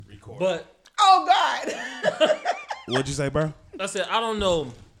court. But oh God. What'd you say, bro? I said I don't know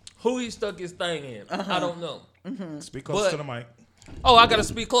who he stuck his thing in. I don't know. Speak close to the mic. Oh, I gotta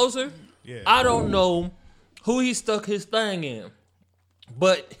speak closer. Yeah. I don't know who he stuck his thing in,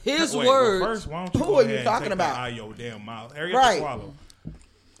 but his Wait, words. Well, first, why don't you Who go are ahead you and talking take about? that out of your damn mouth. Harry, Right. swallow.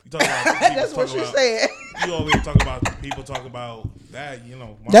 You talking about That's what she said. You over here talking about people talking about that, you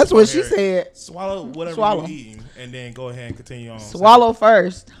know. why That's don't what you she go ahead, said. Swallow whatever Swallow. you're eating, and then go ahead and continue on. Swallow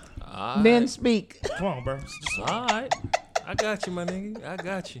first, All then right. speak. Come on, bro. Just All right, I got you, my nigga. I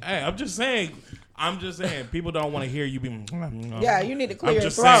got you. Hey, I'm just saying. People don't want to hear you be. Yeah, you need to clear I'm your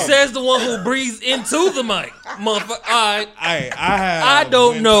just throat. saying. Says the one who breathes into the mic, motherfucker. All right, I I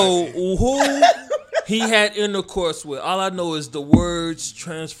don't windpipe. know who he had intercourse with. All I know is the words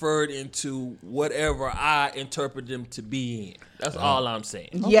transferred into whatever I interpret them to be in. That's all I'm saying.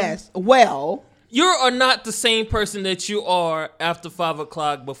 Yes. Well, You are not the same person that you are after 5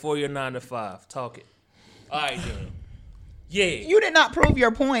 o'clock before your 9 to 5. Talk it. All right, then. Yeah. you did not prove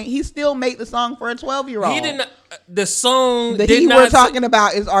your point. He still made the song for a 12-year-old. He didn't. The song The did he not we're say- talking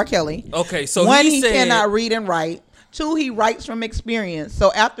about is R. Kelly. Okay, so One, he he said, cannot read and write. Two, he writes from experience.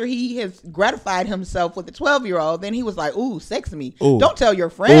 So after he has gratified himself with the 12-year-old, then he was like, "Ooh, sex me." Ooh. Don't tell your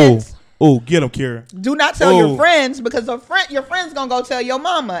friends. Ooh, get him, Kira. Do not tell Ooh. your friends because your friend's gonna go tell your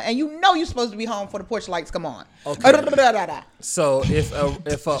mama, and you know you're supposed to be home for the porch lights come on. Okay. So if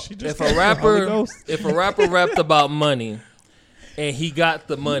She just a got the Holy rapper Ghost. if a rapper rapped about money and he got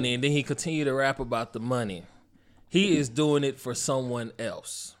the money and then he continued to rap about the money, he is doing it for someone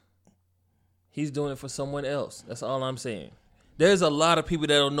else. He's doing it for someone else. That's all I'm saying. There's a lot of people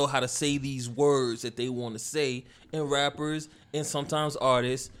that don't know how to say these words that they want to say, and rappers and sometimes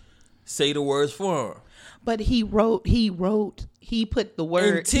artists say the words for him. But he put the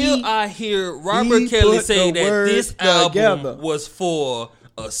word Until I hear Robert he Kelly put say the that words this album together. was for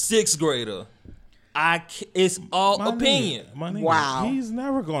a 6th grader, it's all My opinion. nigga, my nigga, Wow. He's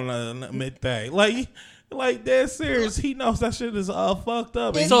never gonna admit that. Like dead serious. He knows that shit is fucked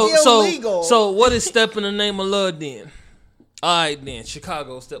up. It's And illegal. So what is Step in the Name of Love then? All right then,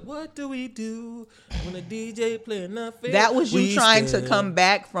 Chicago Step. What do we do when the DJ playing nothing? That was you We trying to stand. come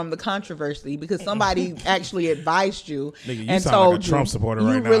back from the controversy because somebody actually advised you Nigga, you and sound like a told Trump you. supporter You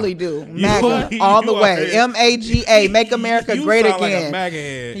right now. really do. You MAGA like- all the you way. are- MAGA, Make America you Great sound like a Again. MAGA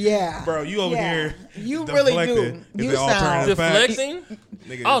head. Yeah. Bro, you over Yeah. here. You really do. deflecting. Is You it sound- alternative facts? Deflecting?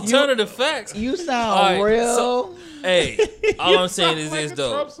 Nigga, Alternative facts. You All sound right, real. so- Hey, all I'm saying is like this a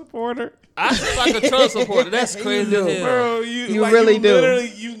though. Trump supporter. I feel like a Trump supporter. That's crazy do. as hell. Bro, You really do.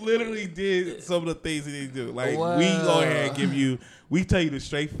 You literally did some of the things you need to do. Like Wow. we go ahead and give you, we tell you the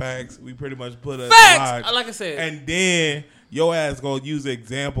straight facts. We pretty much put a Facts! lie. Like I said. and then your ass gonna use an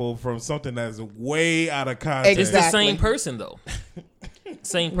example from something that's way out of context. It's the Exactly. same person though.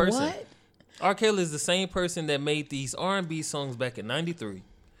 Same person. What? R. Kelly is the same person that made these R&B songs back in '93.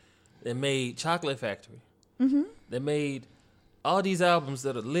 That made Chocolate Factory. Mm-hmm. That made all these albums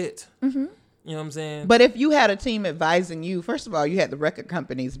that are lit. Mm-hmm. You know what I'm saying? But if you had a team advising you, first of all, you had the record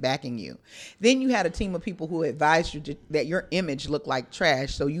companies backing you. Then you had a team of people who advised you that your image looked like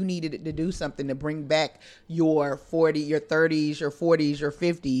trash. So you needed to do something to bring back your 30s, your 40s, your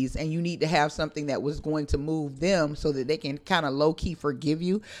 50s. And you need to have something that was going to move them so that they can kind of low key forgive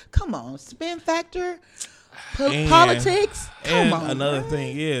you. Come on, spin factor, politics. Come And on. another bro.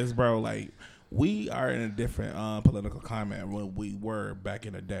 thing is, bro, like we are in a different political climate when we were back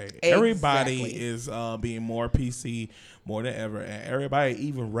in the day. Everybody Exactly. is being more PC more than ever, and everybody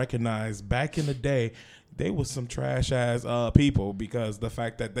even recognized back in the day they was some trash ass people because the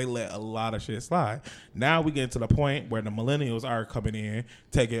fact that they let a lot of shit slide. Now we get to the point where the millennials are coming in,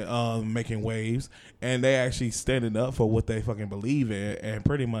 taking making waves, and they actually standing up for what they fucking believe in and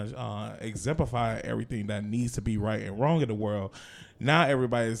pretty much exemplify everything that needs to be right and wrong in the world. Now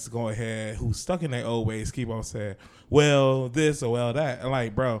everybody's going ahead who's stuck in their old ways keep on saying, well, this or well that. And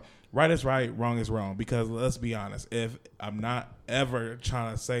like, bro, right is right, wrong is wrong. Because let's be honest, if I'm not ever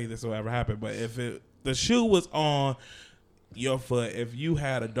trying to say this will ever happen, but if the shoe was on your foot, if you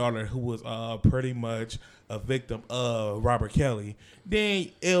had a daughter who was pretty much a victim of Robert Kelly, then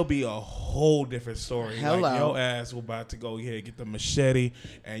it'll be a whole different story. Hello. Like your ass will about to go ahead and get the machete,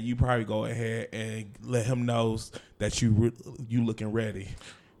 and you probably go ahead and let him know that you looking ready.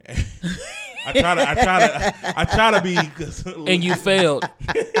 I try to be, and you failed.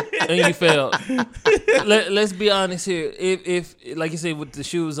 Let's be honest here. If like you said, with the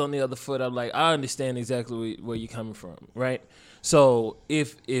shoes on the other foot, I'm like, I understand exactly where you're coming from, right? So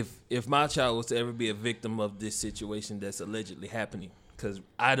if my child was to ever be a victim of this situation that's allegedly happening, because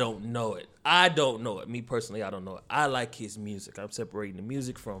I don't know it. Me personally, I don't know it. I like his music. I'm separating the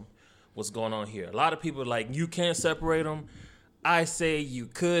music from what's going on here. A lot of people are like, you can't separate them. I say you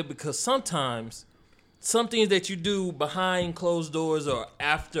could, because sometimes some things that you do behind closed doors or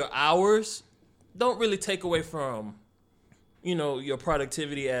after hours don't really take away from, your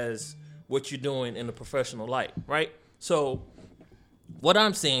productivity as what you're doing in the professional light, right? So what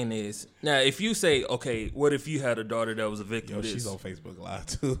I'm saying is, now if you say, okay, what if you had a daughter that was a victim of this? She's on Facebook Live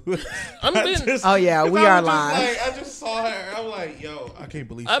too. Oh yeah, we are live. I just saw her. I'm like, yo, I can't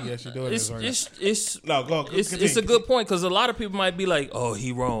believe she actually doing this right now. It's a good point, because a lot of people might be like, oh,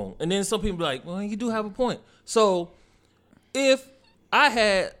 he wrong, and then some people be like, well, you do have a point. So if I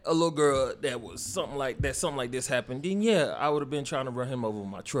had a little girl that was something like this happened, then yeah, I would have been trying to run him over with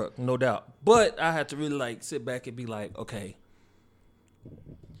my truck, no doubt. But I had to really sit back and be like, okay,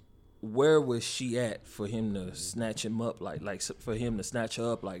 where was she at for him to snatch him up for him to snatch her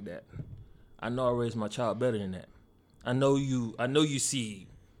up like that? I know I raised my child better than that. I know you see,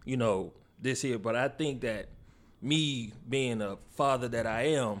 this here, but I think that me being a father that I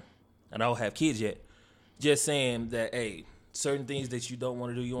am, and I don't have kids yet, just saying that, hey, certain things that you don't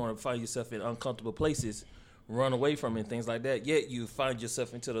want to do, you want to find yourself in uncomfortable places, run away from it, and things like that, yet you find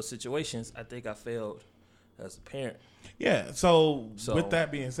yourself into those situations. I think I failed as a parent. Yeah, so with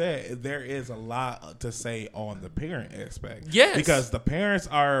that being said, there is a lot to say on the parent aspect. Yes. Because the parents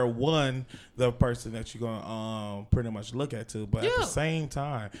are the person that you're going to pretty much look at too. But at the same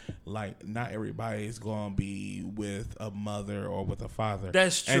time, not everybody is going to be with a mother or with a father.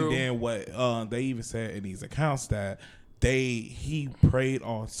 That's true. And then what they even said in these accounts that he preyed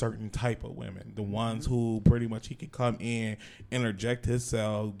on certain type of women, the ones who pretty much he could come in, interject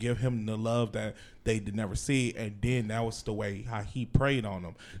himself, give him the love that they did never see, and then that was the way how he preyed on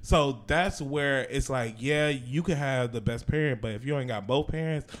them. So that's where it's like, yeah, you can have the best parent, but if you ain't got both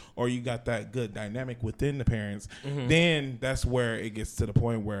parents or you got that good dynamic within the parents, then that's where it gets to the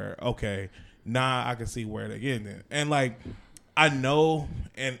point where, okay, I can see where they're getting it. And I know,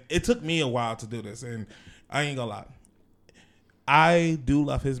 and it took me a while to do this, and I ain't gonna lie, I do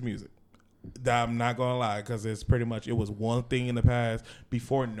love his music. I'm not gonna lie, because it's pretty much, it was one thing in the past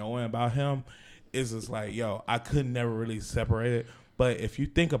before knowing about him. It's just like, yo, I could never really separate it. But if you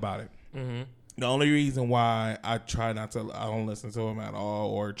think about it, the only reason why I don't listen to him at all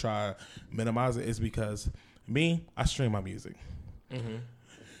or try to minimize it is because I stream my music.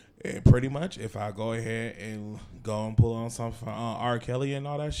 And pretty much, if I go ahead and go and pull on something from R. Kelly and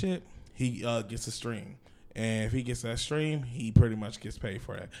all that shit, he gets a stream. And if he gets that stream, he pretty much gets paid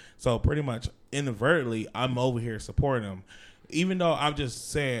for that. So pretty much inadvertently, I'm over here supporting him. Even though I'm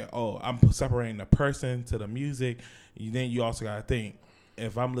just saying, I'm separating the person to the music, then you also got to think,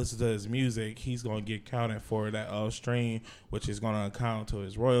 if I'm listening to his music, he's going to get counted for that stream, which is going to account to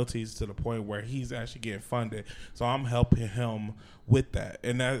his royalties to the point where he's actually getting funded. So I'm helping him with that.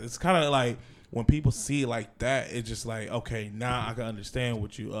 And it's kind of like, when people see it like that, it's just like, okay, now I can understand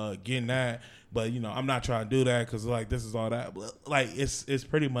what you getting at. But, I'm not trying to do that because, this is all that. It's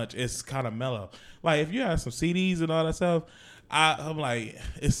pretty much, it's kind of mellow. If you have some CDs and all that stuff, I'm like,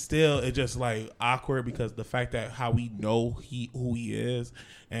 it's just, awkward because the fact that how we know who he is,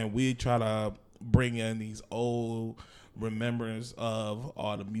 and we try to bring in these old remembrance of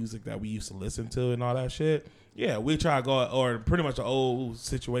all the music that we used to listen to and all that shit. Yeah, we try to go, or pretty much the old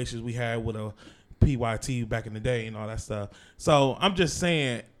situations we had with a PYT back in the day and all that stuff. So I'm just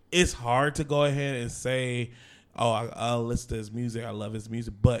saying, it's hard to go ahead and say, I listen to his music, I love his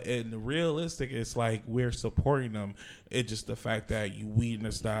music, but in the realistic, it's like we're supporting them. It's just the fact that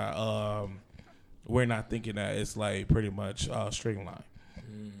we're not thinking that it's pretty much streamlined.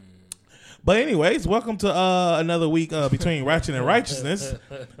 But anyways, welcome to another week between Ratchet and Righteousness.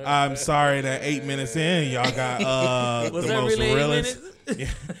 I'm sorry that 8 minutes in, y'all got was the that most really 8 realest.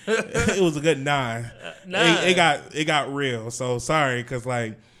 minutes? It was a good 9. It got real. So sorry, because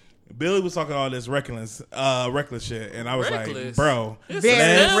Billy was talking all this reckless shit, and I was like, bro,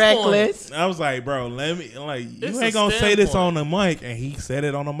 very reckless. I was like, bro, let me you ain't a gonna say this on standpoint. the mic, and he said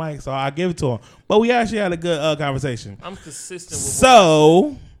it on the mic, so I give it to him. But we actually had a good conversation. I'm consistent with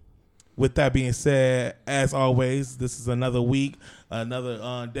So, with that being said, as always, this is another week,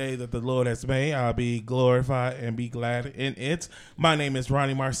 another day that the Lord has made. I'll be glorified and be glad in it. My name is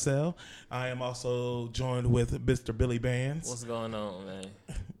Ronnie Marcel. I am also joined with Mr. Billy Bands. What's going on, man?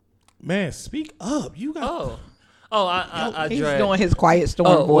 Man, speak up. You got. I He's dragged. doing his quiet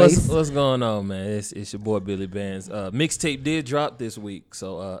storm voice. What's going on, man? It's your boy Billy Bands. Mixtape did drop this week,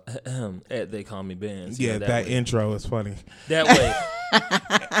 so they call me Bands. Yeah, that intro is funny. That way.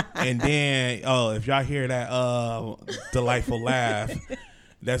 And then, if y'all hear that delightful laugh,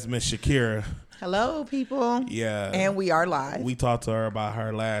 that's Miss Shakira. Hello, people. Yeah. And we are live. We talked to her about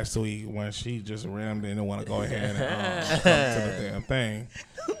her last week when she just rammed in and want to go ahead and come to the damn thing.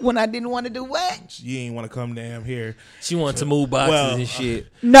 When I didn't want to do what? You ain't want to come damn here. She wanted to move boxes and shit.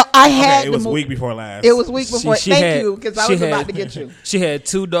 No, I had Okay, it to was move. week before last. It was week before. She Thank had- you, because I she was had- about to get you. She had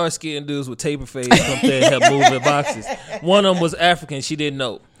two dark skinned dudes with taper fades come there and help move the boxes. One of them was African. She didn't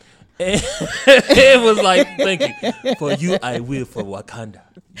know. And it was like, thank you. For you, I will for Wakanda.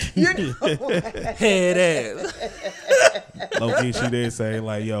 You know, Head ass. Low-key, she did say,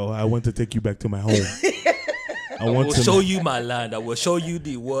 like, yo, I want to take you back to my home. I I want will to show you my land. I will show you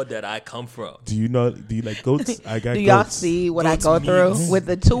the world that I come from. Do you like goats? I got do y'all goats. see what I Goat's go through meat. with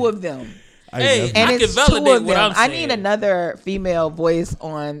the two of them? I Hey, love you. And I it's can two validate of what them. I'm I saying. need another female voice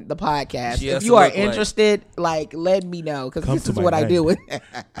on the podcast. She has If to you are look like- interested, like, let me know, because Come this to is my what I land. deal with.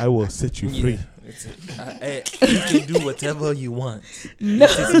 I will set you free. You can do whatever you want.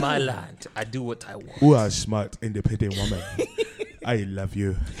 This is my land. I do what I want. Who are smart, independent woman. I love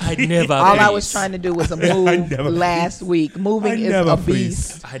you. I never. All I please. was trying to do was a move never last week. Moving I is never a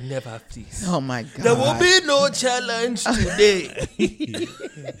please. beast. I never please. Oh my god! There will be no challenge today.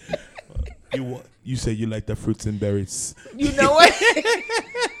 You say you like the fruits and berries. You know what?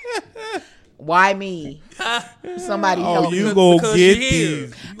 Why me? Somebody Oh, help you me. go because get you're here.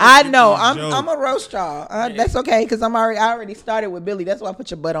 these. I know. these I'm jokes. a roast y'all. That's okay because I already started with Billy. That's why I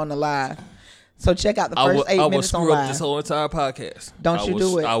put your butt on the live. So check out the I first will, 8 I will minutes on screw up live. this whole entire podcast. Don't I you will-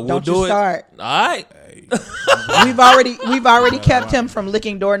 do it. I will Don't do you it. start. All right. We've already kept him from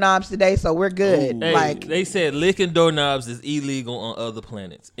licking doorknobs today, so we're good. Hey, Like they said licking doorknobs is illegal on other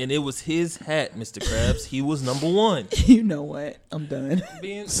planets. And it was his hat, Mr. Krabs. He was number one. you know what? I'm done.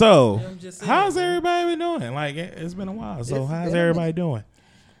 Being, So, I'm just saying, how's man. everybody been doing? Like, it's been a while. So, It's how's been a everybody doing?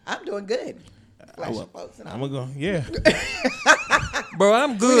 I'm doing good. Flash well, folks and I'm all. gonna go. Yeah. Bro,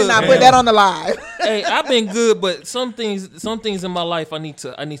 I'm We good. did not man. put that on the live. Hey, I've been good, but some things in my life I need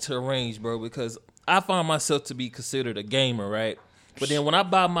to arrange, bro, because I find myself to be considered a gamer, right? But then when I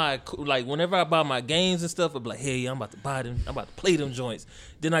buy whenever I buy my games and stuff, I'm like, hey, I'm about to buy them, I'm about to play them joints.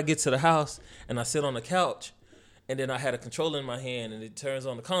 Then I get to the house and I sit on the couch, and then I had a controller in my hand, and it turns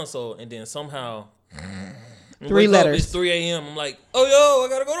on the console, and then somehow. 3 letters. It's 3 a.m. I'm like, oh, yo, I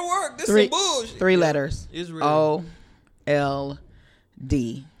gotta go to work. This is some bullshit. 3 letters. It's real.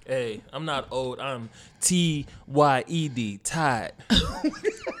 O-L-D. Hey, I'm not old. I'm T-Y-E-D. Tied.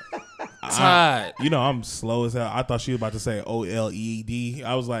 Tied. You know, I'm slow as hell. I thought she was about to say OLED.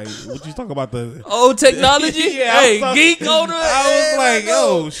 I was like, what you talking about the Old technology? Yeah, I Hey, was geek on the I was like,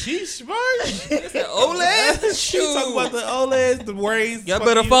 yo, she's smart. OLED? She was talking about the OLEDs, the ways. Y'all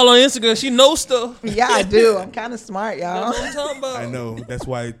better follow her on Instagram. She knows stuff. Yeah, I do. I'm kind of smart, y'all. That's what I'm talking about. I know. That's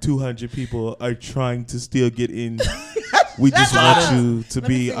why 200 people are trying to still get in. We just want you to Let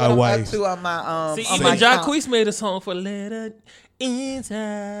me be see what our I'm wife. up to on my See, on even my account. Jacquees made a song for Letter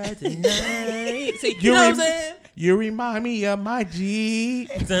Inside Tonight. See, you You know what I'm rem- saying? You remind me of my G.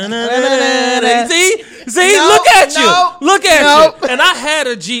 See, No, look at you, no, look at no. you. And I had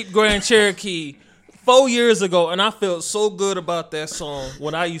a Jeep Grand Cherokee 4 years ago, and I felt so good about that song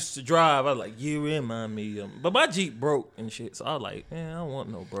when I used to drive. I was like, you remind me of, but my Jeep broke and shit, so I was like, man, I don't want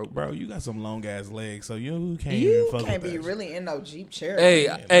no broke, Bro, you got some long ass legs, so you can't You even fuck can't with be that. really in no Jeep Cherokee.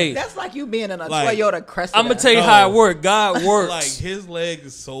 Hey, That's like you being in a Like, Toyota Cressida. I'm gonna tell you No. how it works. God works. Like his leg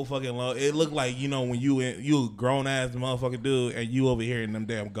is so fucking low. It looked like, you know, when you a grown ass motherfucking dude and you over here in them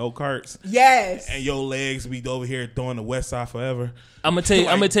damn go karts Yes. and your legs be over here throwing the West Side forever. I'm gonna tell you.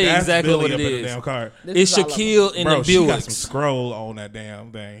 I'm gonna tell you That's exactly Billy what up it in the is. damn car. This It's is all of them. Shaquille in Bro, the she got some Buicks. scroll on that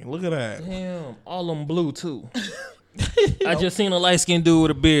damn thing. Look at that. Damn, all them blue too. I just seen a light skinned dude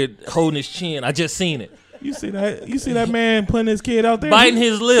with a beard holding his chin. I just seen it. You see that? You see that man putting his kid out there? Biting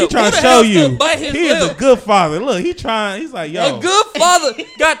his lip. He trying Who to the show hell you. still bite his He is a lip? good father. Look, he trying. He's like, yo. A good father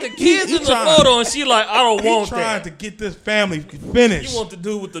got the kids he in the trying- photo, and she like, I don't He want trying that. to get this family finished. You want the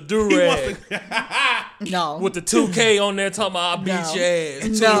dude with the do He wants rag to- No. with the 2K on there talking about I beat No. your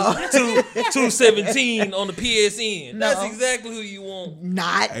ass. No. 217 on the PSN. No. That's exactly who you want.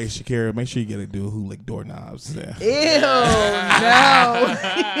 Not. Hey, Shakira, make sure you get a dude who lick doorknobs. Yeah. Ew.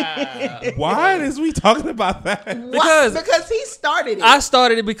 No. Why is we talking about that? Because he started it. I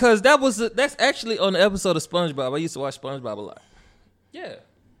started it because that's actually on the episode of SpongeBob. I used to watch SpongeBob a lot. Yeah.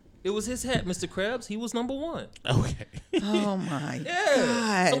 It was his hat, Mr. Krabs. He was number one. Okay. oh my Yeah.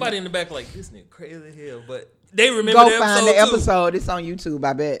 God. Somebody in the back like, this nigga crazy as hell. But they remember Go the find episode the too. episode. It's on YouTube,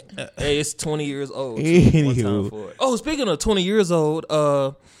 I bet. Hey, it's 20 years old. Too. Anywho. One time for it. Oh, speaking of 20 years old,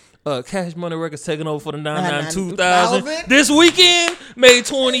 Cash Money Records taking over for the 99 2000. 2000. This weekend made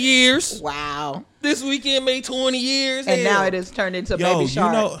 20 years. Wow. This weekend made 20 years. And Hell. now it is turned into Yo, Baby you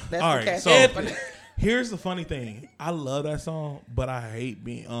Shark. know, That's all okay. right. So here's the funny thing. I love that song, but I hate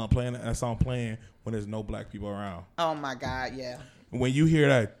being playing that song when there's no black people around. Oh my God, yeah. When you hear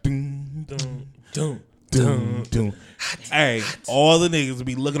that, dun, dun, Dun, dun, dun, hey, all the niggas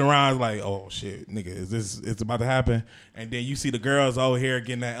be looking around like, oh shit, nigga, it's about to happen? And then you see the girls over here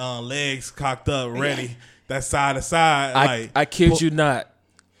getting that legs cocked up, ready, that side to side. I kid you not.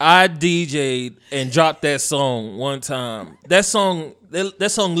 I DJ'd and dropped that song one time. That song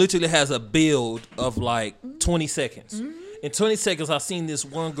literally has a build of like 20 seconds. In 20 seconds, I seen this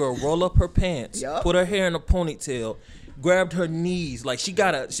one girl roll up her pants, put her hair in a ponytail, grabbed her knees, like she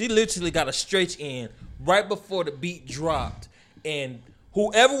literally got a stretch in right before the beat dropped, and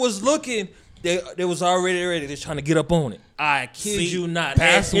whoever was looking, they was already ready. They're trying to get up on it. I kid you not.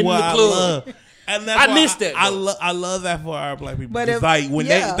 That's in what the I club. love. And that's I why missed that, I though. love that for our black people. But It's if- like when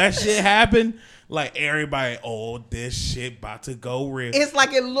yeah. that shit happened, like everybody, oh, this shit about to go real. It's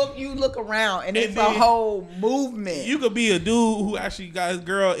like you look around and it's a then whole movement. You could be a dude who actually got his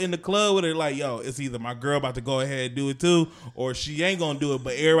girl in the club with it, like, yo, it's either my girl about to go ahead and do it too, or she ain't gonna do it,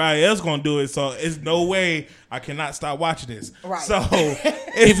 but everybody else gonna do it. So it's no way I cannot stop watching this. Right. So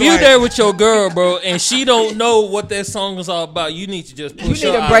If you there with your girl, bro, and she don't know what that song is all about, you need to just push You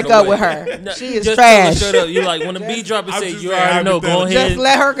need her to out break of the up way. with her. No, She is just trash. Tell her straight up. You like when the beat drop, it I'm say just you saying, already know. Go hypothetical. ahead, Just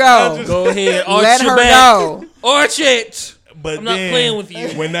let her go. go ahead. Arch Let your her back. go. Arch it. but I'm not then, playing with you.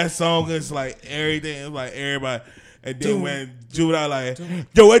 When that song is like everything, it's like everybody. And then when Judah like,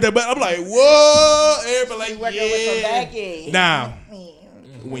 yo, wait that, I'm like, whoa, everybody like, Working with her yeah. backy. Now,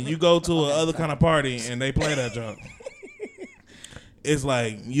 when you go to a other kind of party and they play that junk, it's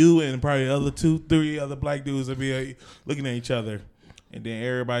like you and probably other 2-3 other black dudes will be looking at each other, and then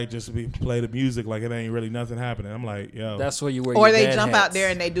everybody just play the music like it ain't really nothing happening. I'm like, yo, That's where you wear. Or your they dad jump hats. out there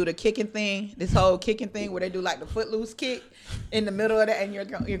and they do the kicking thing, this whole kicking thing where they do like the footloose kick in the middle of that, and you're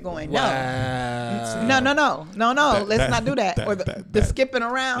going, no, Wow. no, let's not do that. that- Or the that- skipping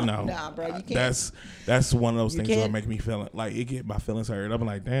around, no, nah, bro, you can't. that's one of those things that can't. make me feel like it get my feelings hurt. I'm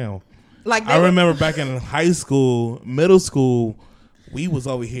like, damn. Like I remember back in high school, middle school, we was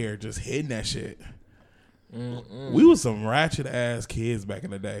over here just hitting that shit. We was some ratchet ass kids back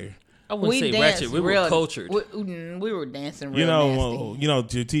in the day. I wouldn't say ratchet. We were cultured. We were dancing real You nasty. know,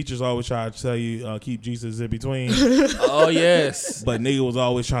 your teachers always try to tell you keep Jesus in between, Oh yes. but nigga was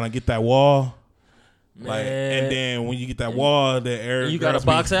always trying to get that wall. Like, Man. and then when you get that wall, the air You got to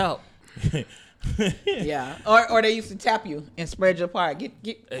box out. Yeah, or they used to tap you and spread you apart.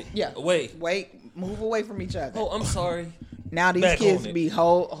 Yeah. Wait. Move away from each other. Oh, I'm sorry. Now these Back kids on it. be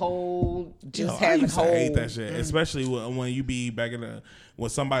whole just I having used to whole. hate that shit, especially when you be back in the when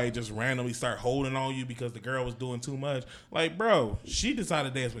somebody just randomly start holding on you because the girl was doing too much. Like, bro, she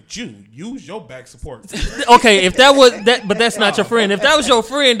decided to dance with you. Use your back support. Okay, if that was that, but that's not your friend. If that was your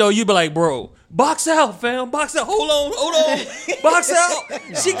friend, though, you'd be like, bro, box out, fam, box out. Hold on, box out.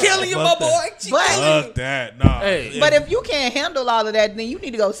 She killing you, my fuck boy. But- Fuck that, nah. Hey. But if you can't handle all of that, then you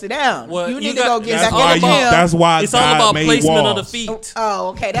need to go sit down. Well, you you need to got- go get that's back why in the you. gym. That's why It's all God about made placement walls. of the feet. Oh,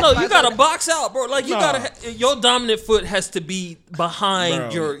 okay. That's No, why you I gotta said- box out, bro. Like you No. gotta, your dominant foot has to be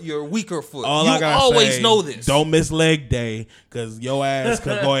behind Bro. your weaker foot. All You I gotta always say, know this. Don't miss leg day because your ass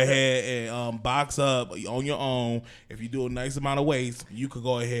could go ahead and box up on your own. If you do a nice amount of weights, you could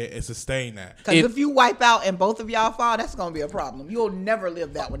go ahead and sustain that. Because If- if you wipe out and both of y'all fall, that's gonna be a problem. You'll never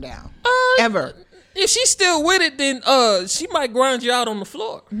live that one down, ever. If she's still with it, then she might grind you out on the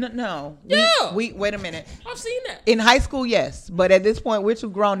floor. No. Yeah. We wait a minute. I've seen that. In high school, yes, but at this point, we're too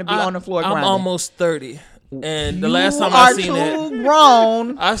grown to be on the floor I'm grinding. almost 30, and the You last time are I seen that, too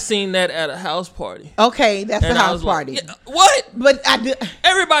grown. I've seen that at a house party. Okay, that's And a I house was like, party. yeah, what? But I did.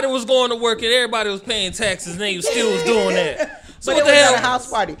 Everybody was going to work and everybody was paying taxes, and they still was doing that. So But what it the was hell? at a house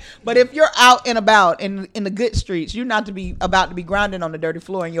party. But if you're out and about in the good streets, you're not to be about to be grinding on the dirty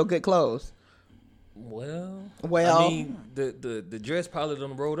floor in your good clothes. Well, I mean, the dress probably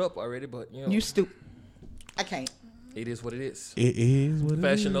done rolled up already, but you know, You stupid. I can't. it is what it is. It is what it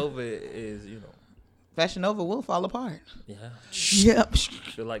Fashion is. Nova is, you know, Fashion Nova will fall apart. yeah, Yep.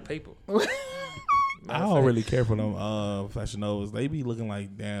 feel like paper. I don't really care for them Fashion Novas. They be looking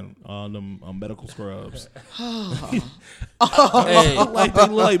like damn them medical scrubs. Hey, Like they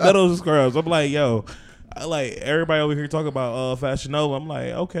look like medical scrubs. I'm like, yo, I like everybody over here talking about Fashion Nova. I'm like,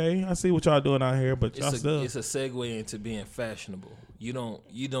 okay, I see what y'all doing out here, but y'all still. it's a segue into being fashionable. You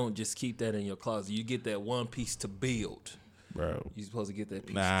don't just keep that in your closet. You get that one piece to build. Bro, You're supposed to get that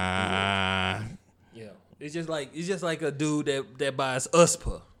piece. nah. To build. Yeah, it's just like a dude that buys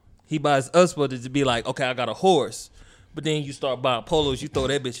USPA. He buys USPA to be like, okay, I got a horse. But then you start buying polos, you throw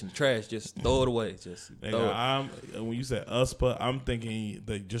that bitch in the trash, just throw it away. Just throw it. When you said USPA, I'm thinking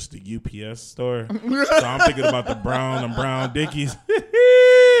just the UPS store. So I'm thinking about the brown Dickies.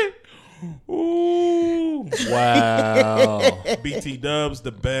 Ooh. Wow. BT Dubs,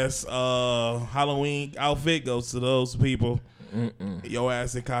 the best Halloween outfit goes to those people. Your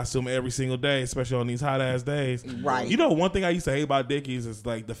ass in costume every single day, especially on these hot ass days. Right. You know, one thing I used to hate about Dickies is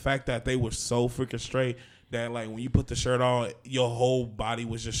like the fact that they were so freaking straight that like when you put the shirt on, your whole body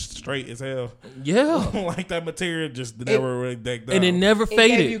was just straight as hell. Yeah. Like that material just never really decked down. And it never It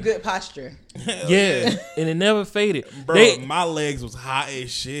faded. gave you good posture. Yeah. And it never faded. Bro, my legs was hot as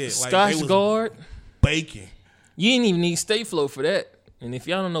shit. Like, Scotch they was Guard. baking. You didn't even need Stay Flow for that. And if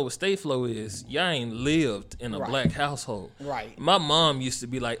y'all don't know what Stay Flow is, y'all ain't lived in a Right. black household. Right. My mom used to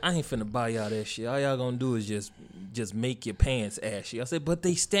be like, I ain't finna buy y'all that shit. All y'all gonna do is just make your pants ashy. I said, but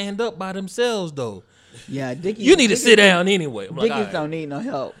they stand up by themselves though. Yeah, Dickies. You need to sit down anyway. I'm like, Dickies all right. don't need no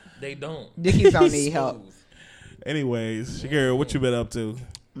help. They don't. Dickies don't need help. Anyways, Shakira, what you been up to?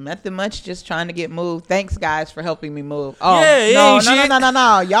 Nothing much, just trying to get moved. Thanks, guys, for helping me move. Oh, Yeah, it no, ain't no, no, shit. no, no,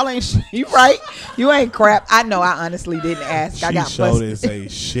 no. Y'all ain't you right. You ain't crap. I know I honestly didn't ask. I She got sure didn't frustrated. say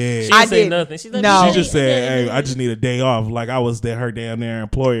shit. She I didn't say did. nothing. She's like, No. She just said, "Hey, I just need a day off." Like I was her damn near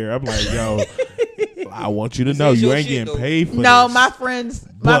employer. I'm like, yo, I want you to know is you your ain't shit, getting though. paid for No, this. my friends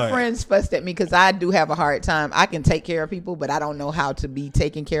But- fussed at me because I do have a hard time. I can take care of people, but I don't know how to be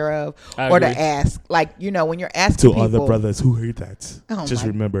taken care of I or to agree. ask. Like, you know, when you're asking to people, other brothers who hear that, Oh just my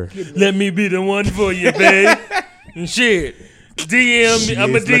remember, let me be the one for you, babe. And shit. DM she me.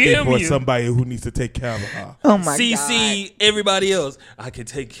 I'm is going to looking for DM you. somebody who needs to take care of her. oh my God. CC everybody else. I can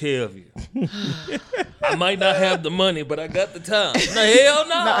take care of you. I might not have the money, but I got the time. No, hell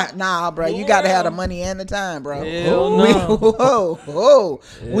no. Nah, bro. You got to have the money and the time, bro. Hell We- no. whoa.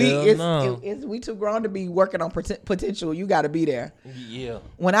 no. We too grown to be working on potential. You got to be there. Yeah.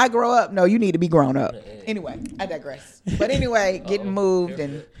 When I grow up, no, you need to be grown up. Anyway, I digress. But anyway, getting moved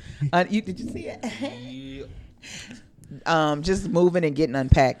and did you see it? Yeah. Just moving and getting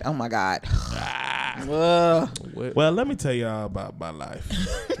unpacked. Oh my God. Ugh. Well, let me tell y'all about my life.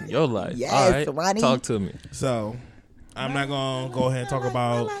 Your life. Yes, All right. Ronnie. Talk to me. So, I'm not gonna go ahead and talk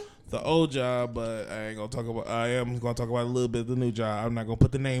about the old job, but I am gonna talk about a little bit of the new job. I'm not gonna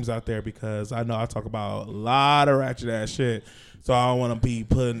put the names out there because I know I talk about a lot of ratchet ass shit. So I don't want to be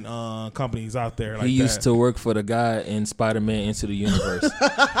putting companies out there like He used that. to work for the guy in Spider-Man Into the Universe.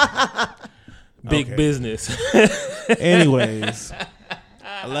 Big Okay. business. Anyways,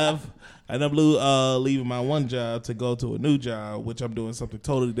 I ended up leaving my one job to go to a new job, which I'm doing something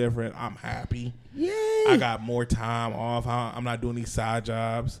totally different. I'm happy. Yay. I got more time off. I'm not doing these side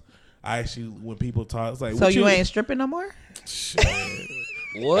jobs. I actually, when people talk, it's like, So what you ain't stripping no more? Shit.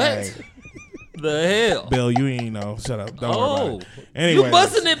 What? Hey, The hell? Bill, you ain't know. Shut up. Don't worry Oh, about it. Anyways, you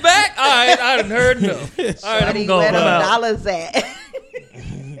busting it back? All right, I done heard enough. All right, Buddy, I'm going. where I'm them out. dollars at?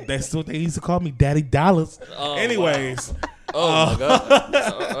 that's what they used to call me, Daddy Dollars. Oh, Anyways, Oh my god!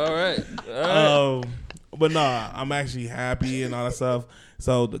 All right, all right. but no, I'm actually happy and all that stuff.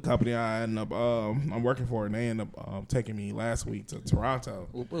 So the company I end up I'm working for, and they end up taking me last week to Toronto,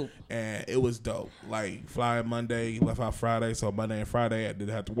 and it was dope. Like flying Monday, left out Friday, so Monday and Friday I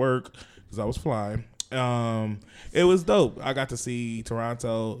didn't have to work because I was flying. It was dope. I got to see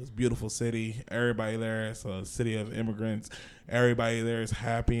Toronto. It's a beautiful city. Everybody there. It's a city of immigrants. Everybody there is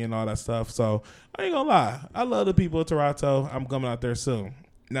happy and all that stuff. So I ain't gonna lie. I love the people of Toronto. I'm coming out there soon.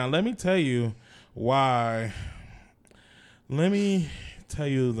 Now let me tell you why. Let me tell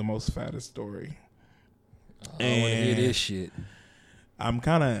you the most fattest story. I want to hear this shit. I'm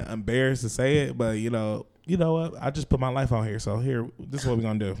kind of embarrassed to say it, but you know what? I just put my life out here. So here, this is what we're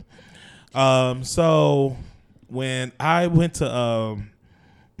gonna do. So when I went to, all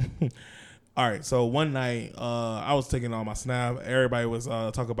right. So one night, I was taking all my snap. Everybody was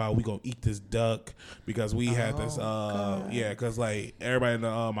talking about we gonna eat this duck because we had this. Yeah, because like everybody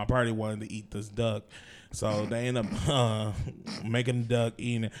in my party wanted to eat this duck. So they ended up making the duck,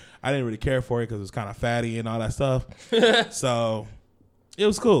 eating it. I didn't really care for it because it was kind of fatty and all that stuff. So it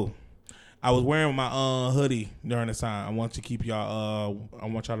was cool. I was wearing my hoodie during this time. I want you to keep y'all. I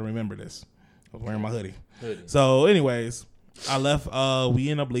want y'all to remember this. I was wearing my hoodie. So, anyways, I left. We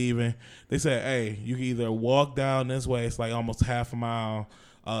ended up leaving. They said, "Hey, you can either walk down this way. It's like almost half a mile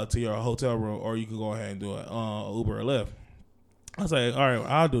to your hotel room, or you can go ahead and do it Uber or Lyft." I was like, "All right,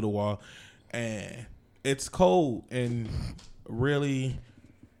 I'll do the walk." And it's cold and really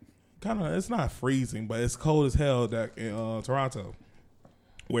kind of. It's not freezing, but it's cold as hell that in Toronto,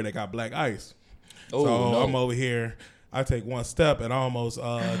 where they got black ice. Oh, so no. I'm over here. I take one step and I almost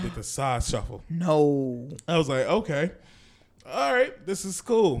did the side shuffle. No. I was like, okay, all right, this is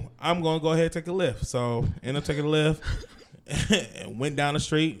cool. I'm going to go ahead and take a lift. So ended up taking a lift and went down the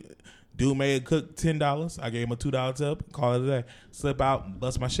street. Dude made a cook $10. I gave him a $2 tip. Call it a day. Slip out,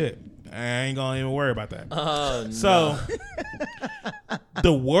 bust my shit. I ain't going to even worry about that. Oh, So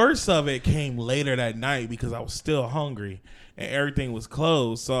the worst of it came later that night because I was still hungry and everything was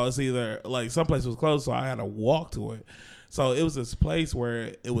closed. So it's either like some place was closed, so I had to walk to it. So it was this place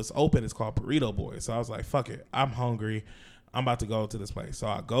where it was open. It's called Burrito Boy. So I was like, fuck it. I'm hungry. I'm about to go to this place. So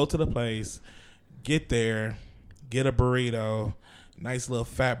I go to the place, get there, get a burrito, nice little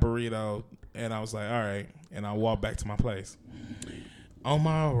fat burrito. And I was like, all right. And I walk back to my place. On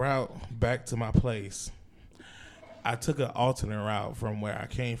my route back to my place, I took an alternate route from where I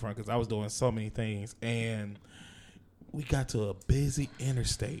came from because I was doing so many things. And we got to a busy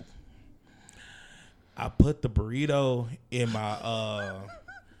interstate. I put the burrito in my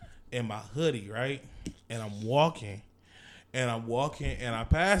hoodie, right? And I'm walking, and I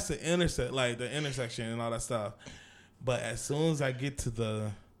pass the intersection and all that stuff. But as soon as I get to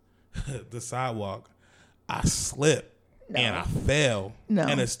the sidewalk, I slip and I fell. No.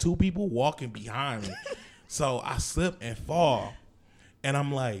 And there's two people walking behind me. So I slip and fall. And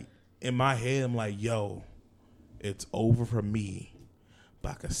I'm like, in my head, I'm like, yo, it's over for me,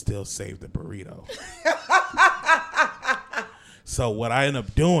 but I can still save the burrito. So what I end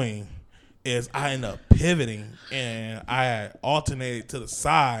up doing is I end up pivoting and I alternated to the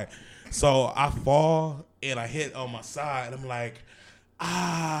side. So I fall and I hit on my side. I'm like,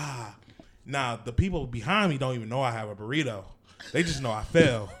 ah. Now, the people behind me don't even know I have a burrito. They just know I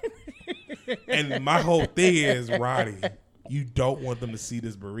fell. And my whole thing is, Roddy, you don't want them to see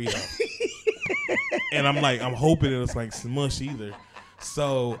this burrito. And I'm like, I'm hoping it's like smush either.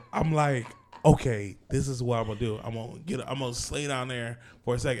 So I'm like, okay, this is what I'm gonna do. I'm gonna lay down there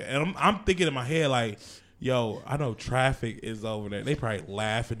for a second. And I'm thinking in my head like, yo, I know traffic is over there. They probably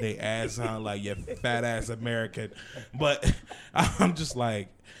laughing their ass out like, you fat ass American. But I'm just like,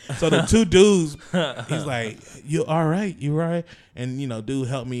 so the two dudes, he's like, you all right? You right? And, dude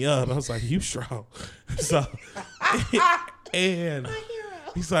helped me up. I was like, you strong. So, and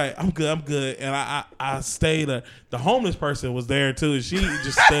he's like, I'm good. And I stayed. The homeless person was there too. And she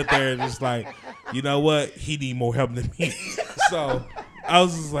just stood there and just like, you know what? He need more help than me. So I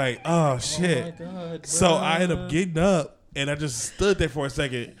was just like, oh shit. Oh my God, so I ended up getting up and I just stood there for a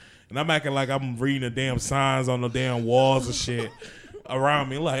second. And I'm acting like I'm reading the damn signs on the damn walls and shit around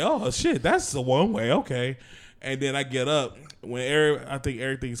me. Like, oh shit, that's the one way. Okay. And then I get up when I think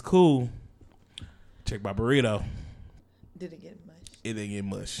everything's cool. Check my burrito. Did it get much? It didn't get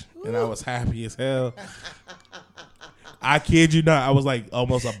much. And I was happy as hell. I kid you not. I was like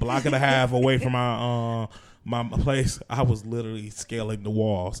almost a block and a half away from my place. I was literally scaling the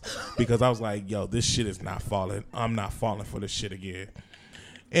walls because I was like, yo, this shit is not falling. I'm not falling for this shit again.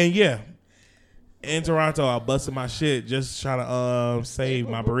 And yeah, in Toronto, I busted my shit just trying to save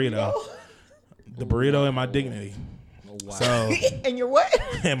my burrito. The burrito and my dignity. Oh, wow. So and your what?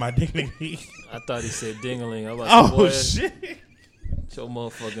 And my dignity. I thought he said dingling. I was like, Oh boy, shit. your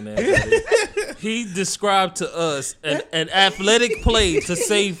motherfucking ass. He described to us an athletic play to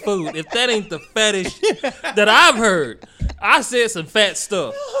save food. If that ain't the fattest that I've heard, I said some fat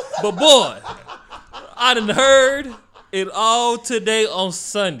stuff. But boy, I done heard it all today on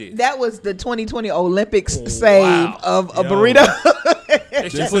Sunday. That was the 2020 Olympics save of a Yo. burrito. They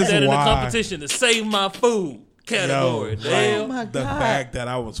should This put is that in the why. competition to save my food category. Yo, Damn. Oh my the God. fact that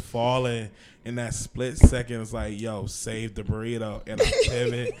I was falling in that split second was like, yo, save the burrito. And I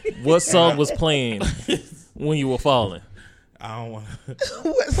pivot. What song was playing when you were falling? I don't want to.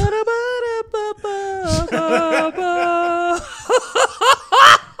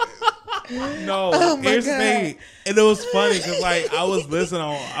 No, Oh my here's the God. thing. And it was funny because like I was on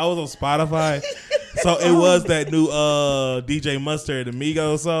Spotify. So it was that new DJ Mustard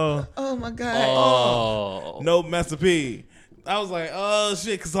Amigo song. Oh my God. Oh. No Master P. I was like, oh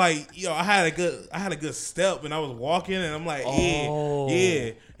shit, because like, I had a good step and I was walking and I'm like,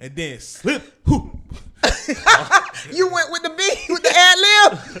 yeah. And then slip. Whoo. You went with the beat, with the ad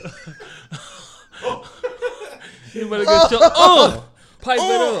lib. You better get your pipe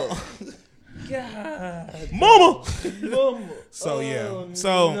it up. God. Mama. Mama. So yeah. Oh,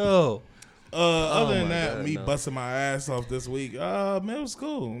 So no. other than my that, God, me no. busting my ass off this week, man, it was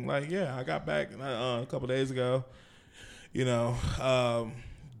cool. Like, yeah, I got back a couple days ago.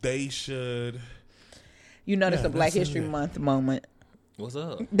 They should. You know, that's Yeah, a Black that's History it. Month moment. What's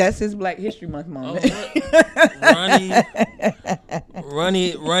up? That's his Black History Month Oh, moment. what?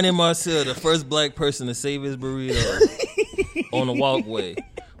 Ronnie Marcel, the first black person to save his burrito on the walkway.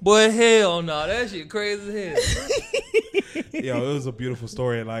 Boy, hell no, that shit crazy as hell. Yo, it was a beautiful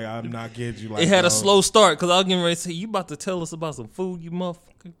story. Like, I'm not kidding you. Like, It had a slow start because I was getting ready to say, you about to tell us about some food, you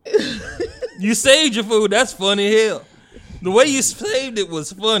motherfucker. You saved your food. That's funny as hell. The way you saved it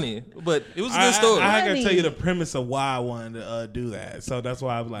was funny, but it was a good story. I gotta tell you the premise of why I wanted to do that. So that's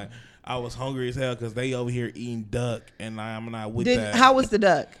why I was like, I was hungry as hell because they over here eating duck, and I'm not with that. How was the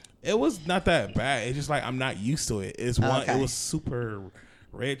duck? It was not that bad. It's just like I'm not used to it. It's one. Okay. It was super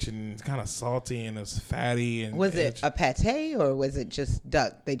rich and kind of salty and it's fatty. And Was it a pate or was it just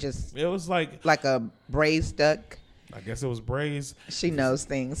duck? They just It was like a braised duck. I guess it was braised. She knows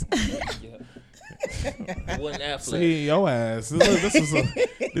things. It wasn't Affleck. See your ass. Look, this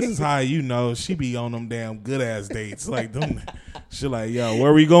is how you know she be on them damn good ass dates. Like them, she like, yo,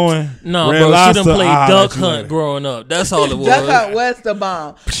 where we going? No, Red bro, Lobster? she done played I'll Duck let you Hunt later. growing up. That's all it was. Duck Hunt was the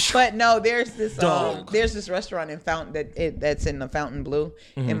bomb. But no, there's this Dog. there's this restaurant in Fountain that's in the Fountain Blue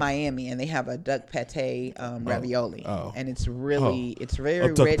in Miami, and they have a duck pate ravioli, and it's really it's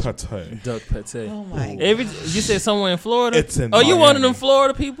very A duck rich. pate. Duck pate. Oh my! You said somewhere in Florida? It's in you one of Miami. them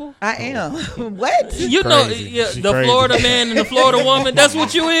Florida people? I am. What? You know, Crazy. yeah, She the crazy. Florida man and the Florida woman. That's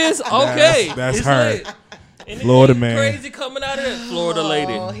what you is. Okay, That's It's her. lit. Anything Florida man. Crazy coming out of that Florida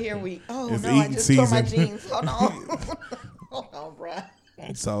lady. Oh, here we. Oh It's no! I eating just tore my season. jeans. Hold on. Hold on, bro.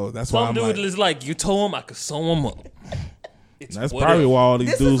 So that's why Some I'm dude like, is like, you told him I could sew him up. It's that's whatever. probably why all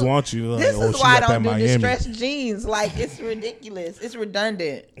these This dudes is- want you. Like, This oh, is she why I got that don't do Miami. distressed jeans. Like, it's ridiculous. It's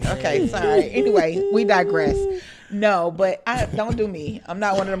redundant. Okay, sorry. Anyway, we digress. No, but don't do me. I'm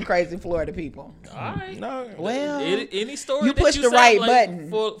not one of them crazy Florida people. All right. No, Well, Any story You that push you the sound right like button.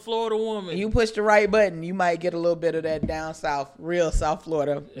 for Florida woman. you push the right button, you might get a little bit of that down south, real South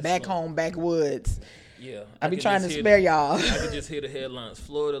Florida, back home, backwoods. yeah, I be can trying to just hear spare the- y'all. I can just hear the headlines.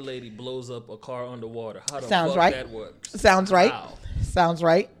 Florida lady blows up a car underwater. How the Sounds fuck right. that works? Sounds right. Wow. Sounds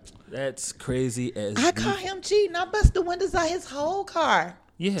right. That's crazy as I caught him cheating. I bust the windows out his whole car.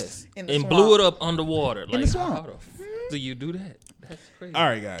 Yes. In the And swamp. blew it up underwater. Like, the swamp. how the f- do you do that? That's crazy. All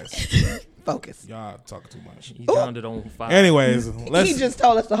right, guys, Focus. y'all talking too much. You drowned it on fire. Anyways, He let's. just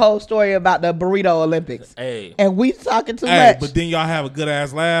told us the whole story about the burrito Olympics. Hey. And we talking too Hey, much. but then y'all have a good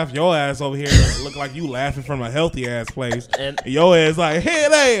ass laugh. Your ass over here look like you laughing from a healthy ass place. And- And your ass like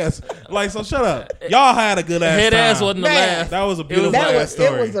head ass. Like, so shut up. Y'all had a good ass Head time. ass wasn't a Man. laugh. That was a It beautiful that ass was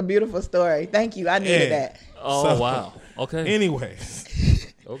story. it was a beautiful story. Thank you. I needed Yeah. that. Oh, So- wow. Okay. Anyways,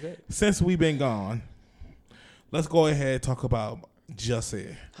 Okay. since we've been gone, let's go ahead and talk about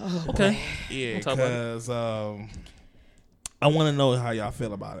Jussie. Okay. Yeah, We'll talk about because I want to know how y'all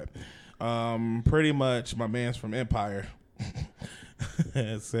feel about it. Pretty much, my man's from Empire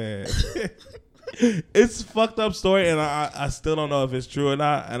said it's a fucked up story, and I still don't know if it's true or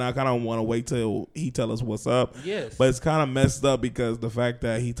not, and I kind of want to wait till he tell us what's up. Yes. But it's kind of messed up because the fact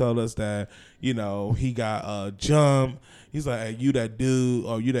that he told us that, you know, he got jumped. He's like, hey, you that dude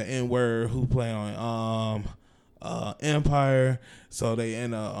or you the N-word who play on Empire. So they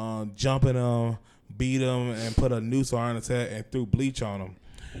end up jumping him, beat him, and put a noose around his head and threw bleach on him.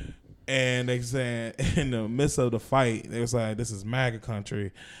 And they said in the midst of the fight, they was like, this is MAGA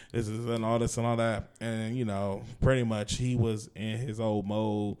country. This is and all this and all that. And, you know, pretty much he was in his old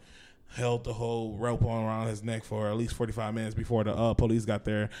mode, held the whole rope on around his neck for at least 45 minutes before the police got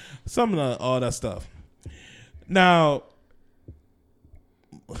there. Some of all that stuff. Now,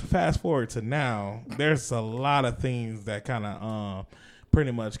 fast forward to now, there's a lot of things that kind of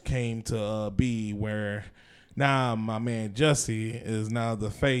pretty much came to be where now my man Jussie is now the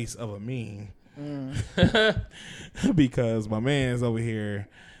face of a meme. Because my man's over here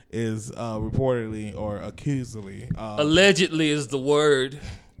is reportedly or accusedly Allegedly is the word.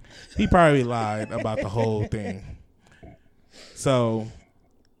 he probably lied about the whole thing. So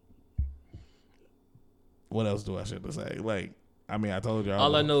what else do I should to say? Like, I mean, I told y'all.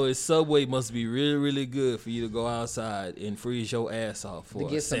 All I know is Subway must be really, really good for you to go outside and freeze your ass off for To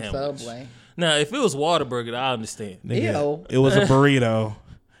a get some sandwich. Subway. Now, if it was Whataburger, I understand. Nigga, Ew. it was a burrito.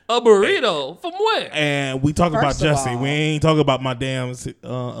 A burrito from where? And we talking about First of Jussie. all- We ain't talking about my damn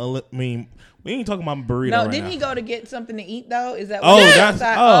meme. We ain't talking about my burrito No, right didn't now. he go to get something to eat though? Is that Oh, what that's-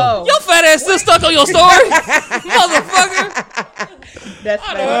 outside? oh. Your fat ass still stuck on your story, motherfucker. That's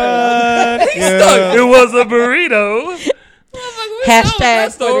Yeah. It was a burrito.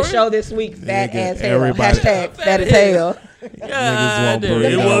 hashtag for the show this week. Fat Nigga, ass hell. everybody- Hashtag fat as hell. God, want it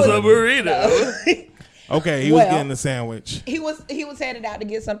burritos. was a burrito. Okay, he was Well- getting the sandwich. He was headed out to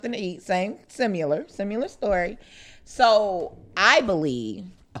get something to eat. Similar story. So I believe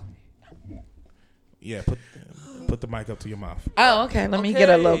Yeah, put the mic up to your mouth. Oh, okay. Let me get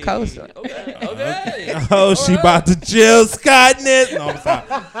a little closer. Okay. Oh, she about to chill, Scottness. No, I'm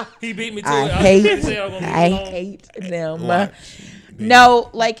sorry. He beat me to I it. hate them. Watch. No,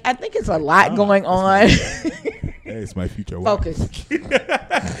 like I think it's a lot going on. Hey, it's my future wife. Focus.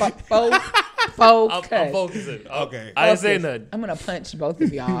 Focus. I'm focusing. Okay. I didn't say nothing. I'm gonna punch both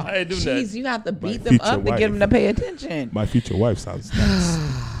of y'all. I didn't do Jeez, nothing. you have to beat My them future up to wife. get them to pay attention. My future wife sounds nice.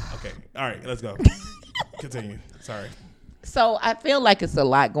 Okay. All right, let's go. Continue. Sorry. So I feel like it's a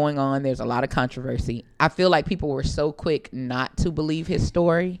lot going on. There's a lot of controversy. I feel like people were so quick not to believe his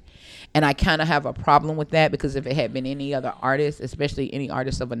story. And I kind of have a problem with that because if it had been any other artist, especially any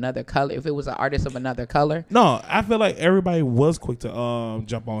artist of another color, if it was an artist of another color. No, I feel like everybody was quick to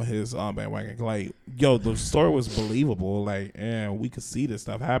jump on his bandwagon. Like, yo, the story was believable. Like, and we could see this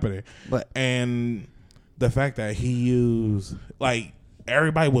stuff happening. And the fact that he used, like,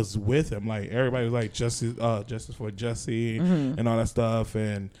 everybody was with him. Like, everybody was like, justice for Jesse and all that stuff.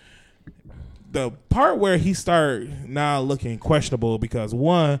 And the part where he started now looking questionable because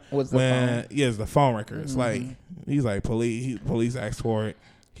one, the phone records. Like, he's like, police asked for it.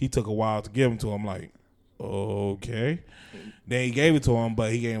 He took a while to give them to him. Like, okay. Then he gave it to him,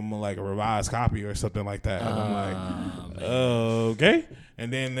 but he gave him like a revised copy or something like that. And I'm like, okay.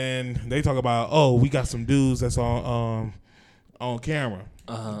 And then they talk about, oh, we got some dudes that's on camera.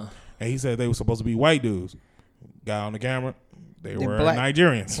 And he said they were supposed to be white dudes. Got on the camera. They were black.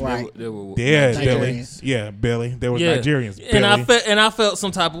 Nigerians. Right. They were Yeah, Nigerians. Billy. Yeah, Billy. They were Nigerians. And I felt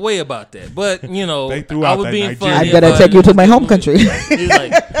some type of way about that. But, you know, They threw I out was that being Nigerian. funny. I better take you to my home country. He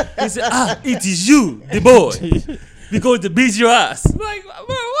said, it is you, the boy. We're going to beat your ass. Like,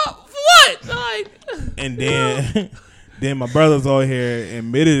 bro, what? Like, And then my brother's over here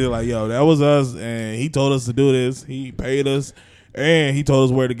admitted it, like, yo, that was us, and he told us to do this. He paid us, and he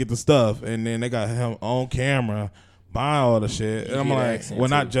told us where to get the stuff. And then they got him on camera buying all the shit. And I'm hear the like, accent well,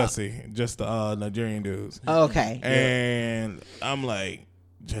 not too. Jesse, just the Nigerian dudes. Okay. And I'm like,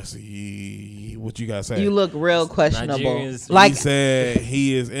 Jesse, what you gotta say? You look real questionable. Nigerians- Like he said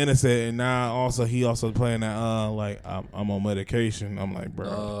he is innocent, and now he also playing that like I'm on medication. I'm like, bro.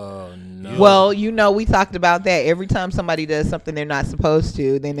 oh, no. well, you know, we talked about that. Every time somebody does something they're not supposed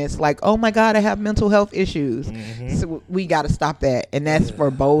to, then it's like, oh my God, I have mental health issues. So we got to stop that. And that's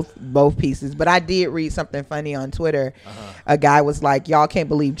for both pieces. But I did read something funny on Twitter. A guy was like, y'all can't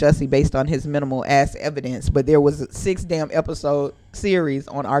believe Jussie based on his minimal ass evidence. But there was a 6 damn episode series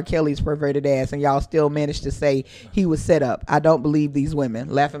on R. Kelly's perverted ass, and y'all still managed to say he was set up. I don't believe these women.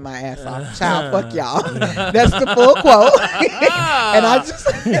 Laughing my ass off. Child, fuck y'all. That's the full quote. And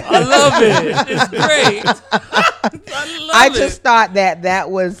I love it. It's great. I just thought that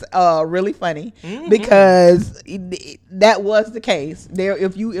was really funny because that was the case. There,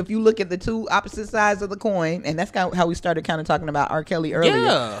 if you look at the two opposite sides of the coin, and that's kind of how we started kind of talking about R. Kelly earlier.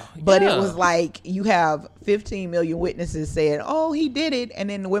 Yeah, But yeah. it was like you have 15 million witnesses saying, "Oh, he did it," and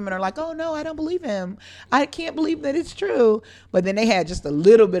then the women are like, "Oh no, I don't believe him. I can't believe that it's true." But then they had just a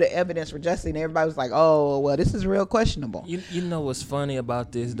little bit of evidence for Jussie, and everybody was like, "Oh, well, this is real questionable." You know what's funny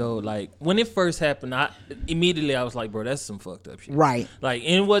about this though? Like when it first happened, I was like, bro, that's some fucked up shit. Right. Like,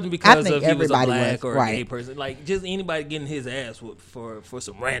 and it wasn't because think of he was a everybody black was, or right. a gay person. Like just anybody getting his ass whooped for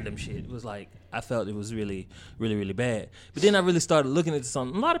some random shit. It was like I felt it was really, really, really bad. But then I really started looking into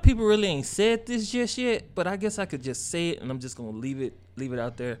something. A lot of people really ain't said this just yet, but I guess I could just say it, and I'm just gonna leave it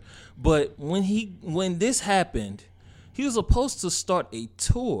out there. But when this happened, he was supposed to start a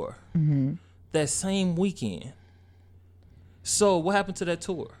tour that same weekend. So what happened to that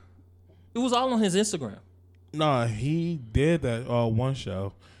tour? It was all on his Instagram. No, he did that one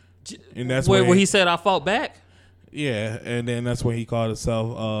show, and that's where when he said I fought back. Yeah, and then that's when he called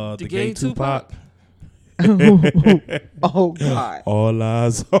himself the gay gay Tupac. Oh God. All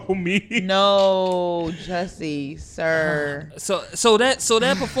eyes on me. No, Jussie, sir. So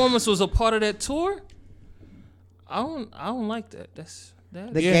that performance was a part of that tour. I don't like that.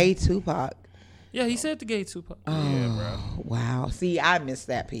 The gay Tupac. Yeah, he said the gay Tupac. Yeah, bro. Wow. See, I missed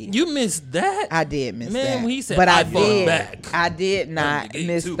that piece. You missed that? I did miss that. Man, when he said, but "I I fought did. back." I did not the gay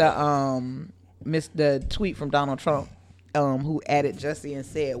miss Tupac. the tweet from Donald Trump, who added Jussie and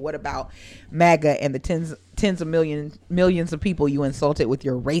said, "What about MAGA and the tens of millions of people you insulted with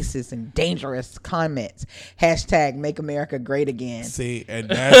your racist and dangerous comments? # Make America Great Again." See, and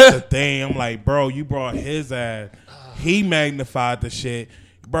that's the thing. I'm like, bro, you brought his ass. He magnified the shit.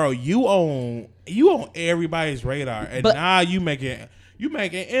 Bro, you on everybody's radar, and now you making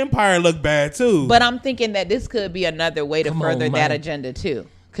Empire look bad too. But I'm thinking that this could be another way to Come further on, that man. agenda too.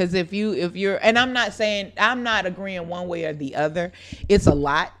 Because if you're, and I'm not agreeing one way or the other. It's a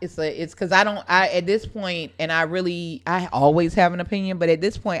lot. It's because I at this point, and I always have an opinion, but at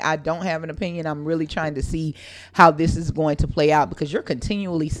this point I don't have an opinion. I'm really trying to see how this is going to play out, because you're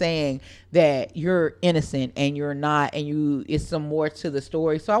continually saying that you're innocent and you're not, and it's some more to the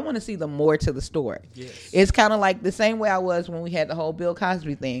story. So I want to see the more to the story. Yes. It's kind of like the same way I was when we had the whole Bill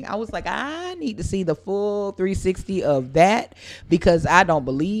Cosby thing. I was like, I need to see the full 360 of that, because I don't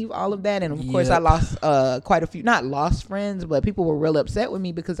believe all of that. And of course I lost quite a few, not lost friends, but people were real upset with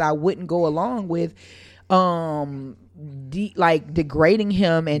me because I wouldn't go along with degrading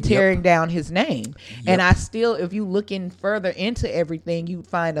him and tearing down his name. And I still, if you looking further into everything, you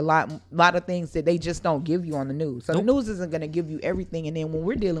find a lot of things that they just don't give you on the news. So the news isn't going to give you everything. And then when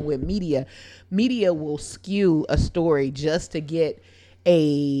we're dealing with media will skew a story just to get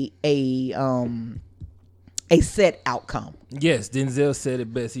a set outcome. Yes, Denzel said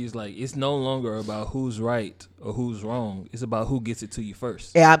it best. He was like, it's no longer about who's right or who's wrong. It's about who gets it to you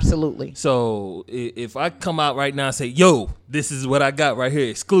first. Yeah, absolutely. So if I come out right now and say, yo, this is what I got right here,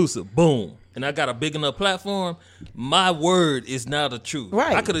 exclusive, boom, and I got a big enough platform, my word is now the truth.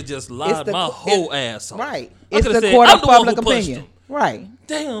 Right. I could have just lied my whole ass off. Right. I It's coulda the said, court I'm of the one public who punched opinion. him. Right.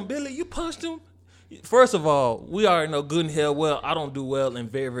 Damn, Billy, you punched him? First of all, we already know good and hell well I don't do well in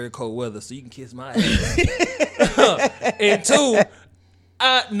very, very cold weather, so you can kiss my ass. And two,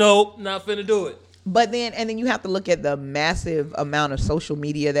 no, not finna do it. But then you have to look at the massive amount of social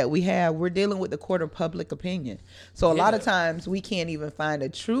media that we have. We're dealing with the court of public opinion. So a lot of times we can't even find a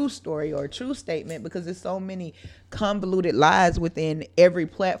true story or a true statement, because there's so many convoluted lies within every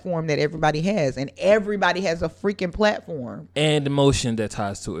platform that everybody has. And everybody has a freaking platform. And emotion that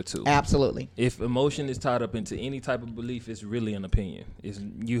ties to it too. Absolutely. If emotion is tied up into any type of belief, it's really an opinion.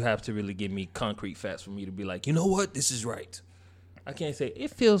 You have to really give me concrete facts for me to be like, you know what, this is right. I can't say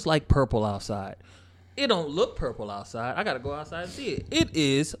it feels like purple outside. It don't look purple outside. I got to go outside and see it. It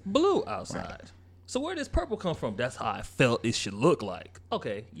is blue outside. Right. So where does purple come from? That's how I felt it should look like.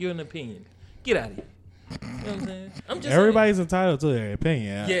 Okay, you're an opinion. Get out of here. You know what I'm saying? I'm just Everybody's entitled to their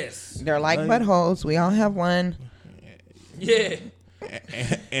opinion. Yes. They're like buttholes. We all have one. Yeah.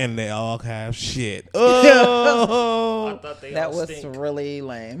 And they all have shit. Oh, I thought they That all was stink. really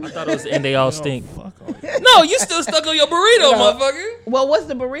lame. I thought it was, and they all stink. Fuck all you. No, you still stuck on your burrito, motherfucker. Well, was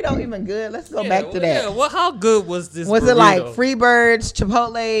the burrito even good? Let's go back to that. Yeah, well, how good was this Was burrito? it like Freebirds,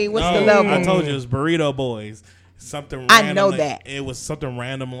 Chipotle? What's the level? I told you it was Burrito Boys. Something I random. know like, that. it was something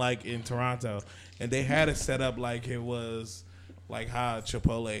random like in Toronto, and they had it set up like it was like how a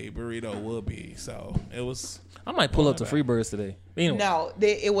Chipotle burrito would be. So it was. I might pull up to Freebirds today. Anyway. No,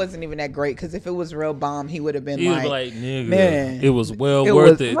 it wasn't even that great, because if it was real bomb, he would have been He like, was like, nigga, man, it was well it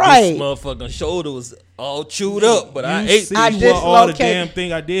worth was- it. right. This motherfucking shoulder was all chewed up, but I You ate see I this. what all the dislocate- damn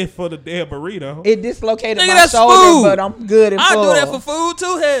thing I did for the damn burrito. it dislocated Nigga, my that's shoulder, food. but I'm good and I full. do that for food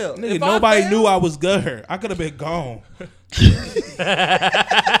too, hell. Nigga, If I nobody fail- knew I was good. I could have been gone.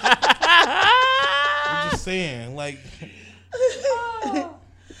 I'm just saying, like,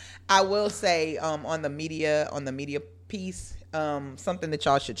 I will say on the media piece, something that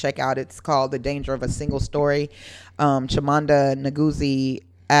y'all should check out. It's called The Danger of a Single Story. Chimamanda Ngozi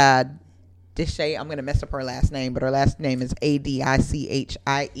Adichie. I'm gonna mess up her last name, but her last name is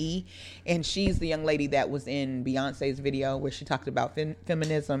Adichie, and she's the young lady that was in Beyonce's video where she talked about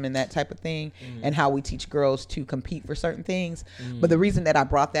feminism and that type of thing, and how we teach girls to compete for certain things. But the reason that I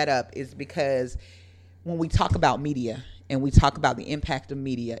brought that up is because when we talk about media and we talk about the impact of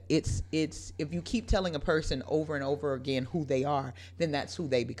media, it's if you keep telling a person over and over again who they are, then that's who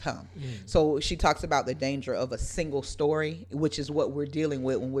they become. So she talks about the danger of a single story, which is what we're dealing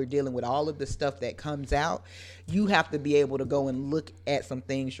with when we're dealing with all of the stuff that comes out. You have to be able to go and look at some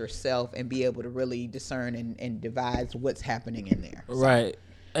things yourself and be able to really discern and devise what's happening in there. Right.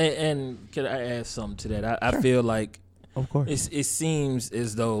 And can I add something to that? I feel like of course, it seems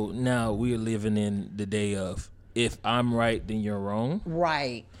as though now we're living in the day of, if I'm right, then you're wrong.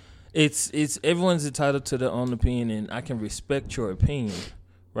 Right. It's everyone's entitled to their own opinion, and I can respect your opinion,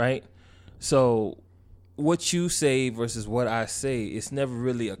 right? So what you say versus what I say, it's never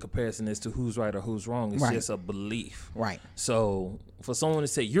really a comparison as to who's right or who's wrong. It's Right. just a belief. Right. So for someone to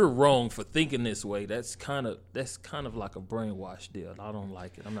say you're wrong for thinking this way, that's kind of like a brainwash deal. I don't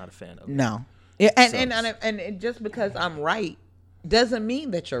like it. I'm not a fan of it. No. Yeah, and, Sucks. and just because I'm right doesn't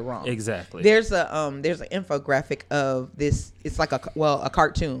mean that you're wrong. Exactly. There's an infographic of this. It's like a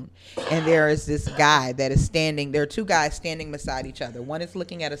cartoon, and there is this guy that is standing. There are two guys standing beside each other. One is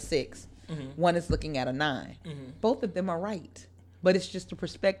looking at a 6. One is looking at a 9. Both of them are right. but it's just a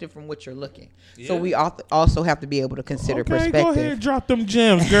perspective from which you're looking. So we also have to be able to consider Okay, perspective. go ahead, drop them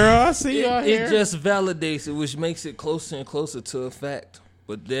gems, girl. I see you out here. It just validates it, which makes it closer and closer to a fact.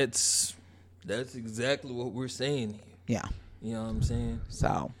 But that's exactly what we're saying here. Yeah. You know what I'm saying?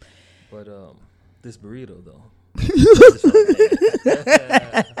 So But this burrito though.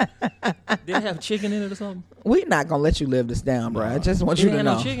 Did it have chicken in it or something? we're not gonna let you live this down, bro. I just want you It to had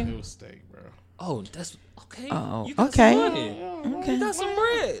know. no chicken. It was steak, bro. Oh, that's okay. Oh, You got okay. some money. Okay. You got some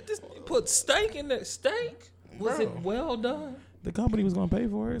bread. This you put steak in that steak. Was Bro. it well done? The company was gonna pay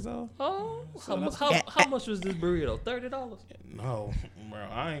for it, so Oh, that's- how much was this burrito? $30. no, bro.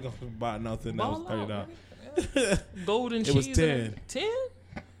 I ain't gonna buy nothing that was Ball out, $30. Golden It was cheese. 10. 10?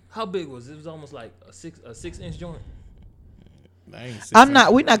 How big was it? It was almost like a 6-inch joint. I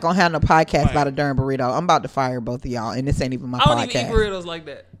ain't We're not gonna have no podcast Right. about a darn burrito. I'm about to fire both of y'all, and this ain't even my I don't even eat podcast. burritos like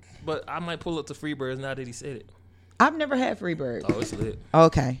that. But I might pull up to Freebirds now that he said it. I've never had Freebird. Oh, it's lit.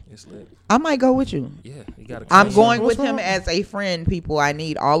 Okay, It's lit. I might go with you. Yeah, you got a I'm cayenne- going What's with him wrong? as a friend, people. I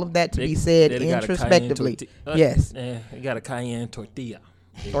need all of that to They- be said they got a cayenne introspectively. Yes. You got a cayenne tortilla.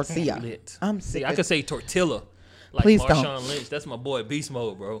 It's Tortilla. lit. I'm See, sick I of- could say tortilla. Like Please Marshawn don't. Lynch. That's my boy Beast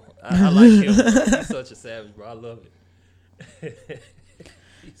Mode, bro. I like him. Bro. He's such a savage, bro. I love it.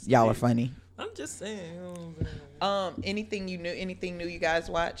 Y'all are funny. I'm just saying. You know what I'm saying? Anything new you guys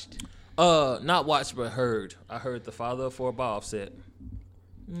watched? Not watched but heard. I heard The Father of 4 by Offset.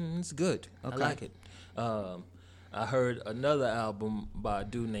 It's good. Okay. I like it. I heard another album by a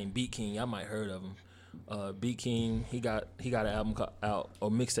dude named Beat King. I might heard of him. Beat King, he got an album out or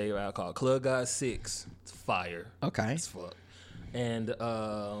mixtape out called Club God 6. It's fire. Okay. It's fuck. And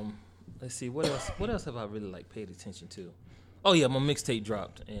let's see what else. What else have I really like paid attention to? Oh yeah, my mixtape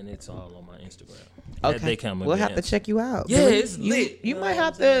dropped and it's all on my Instagram. Okay. We'll have to check you out. Yeah, Billy. it's lit. You might know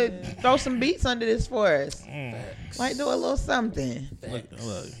have what I'm to throw some beats under this for us. Facts. Might do a little something.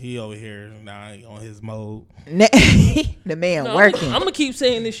 Look, he over here now on his mode. The man No, working. I'm gonna keep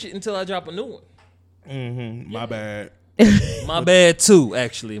saying this shit until I drop a new one. My bad. My bad too,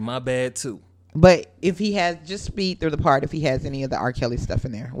 actually. My bad too. But if he has, just speed through the part if he has any of the R. Kelly stuff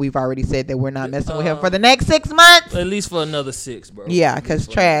in there. We've already said that we're not messing with him for the next 6 months. At least for another 6, bro. Yeah, At 'cause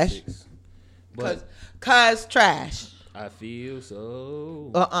least for another trash. 6. But Cause trash. I feel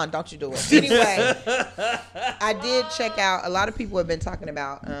so. Don't you do it. Anyway, I did check out. A lot of people have been talking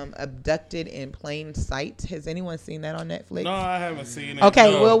about Abducted in Plain Sight. Has anyone seen that on Netflix? No, I haven't seen it.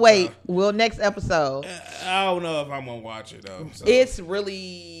 Okay, No, we'll wait. We'll next episode. I don't know if I'm gonna watch it though. So. It's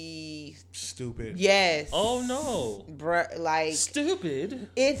really stupid. yes. Oh no. Bruh, like Stupid.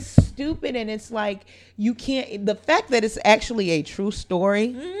 it's stupid, and it's like you can't. The fact that it's actually a true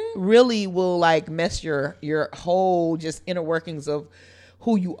story really will like mess your whole just inner workings of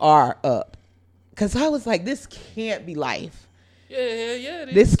who you are up. Cause I was like, this can't be life. Yeah, it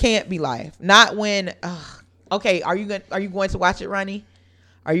is. This can't be life. Not when. Okay, are you going to watch it, Ronnie?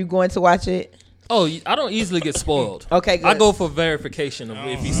 Are you going to watch it? Oh, I don't easily get spoiled. Okay, good. I go for verification of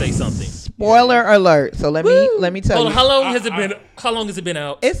if you say something. Spoiler alert. So let me tell Hold you. on, how long has it been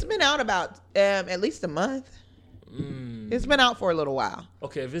out? It's been out about at least a month. It's been out for a little while.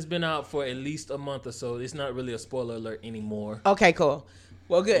 Okay, if it's been out for at least a month or so, it's not really a spoiler alert anymore. Okay, cool.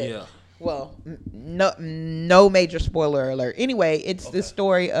 Well, good. Yeah. Well, no major spoiler alert. Anyway, it's the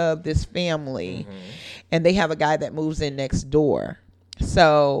story of this family, and they have a guy that moves in next door.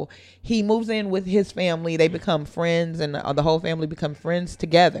 So he moves in with his family. They become friends, and the whole family become friends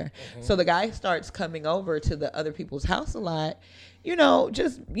together. So the guy starts coming over to the other people's house a lot,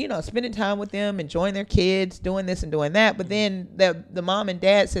 just spending time with them, enjoying their kids, doing this and doing that. But then the mom and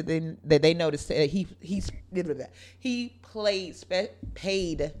dad said that they noticed that he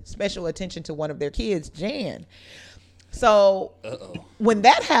paid special attention to one of their kids, Jan. So when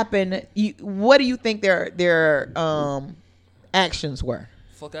that happened, what do you think their actions were?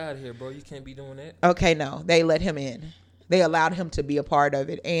 Fuck out of here, bro. You can't be doing that. Okay, no, they let him in. They allowed him to be a part of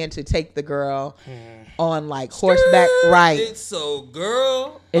it and to take the girl on like horseback ride. It's a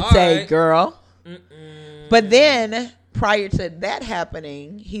girl. It's All a right. girl. But then prior to that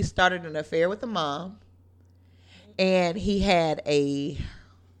happening, he started an affair with the mom, and he had a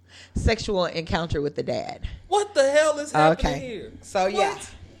sexual encounter with the dad. What the hell is happening Okay. here? So yeah, What?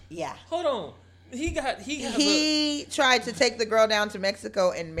 yeah. Hold on. He tried to take the girl down to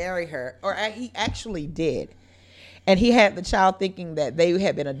Mexico and marry her, or he actually did. And he had the child thinking that they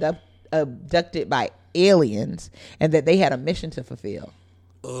had been abducted by aliens and that they had a mission to fulfill.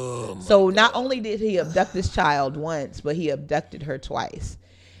 So not only did he abduct this child once, but he abducted her twice.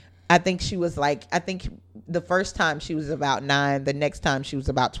 I think the first time she was about 9, the next time she was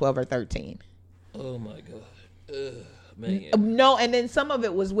about 12 or 13. Oh my god. Man. No, and then some of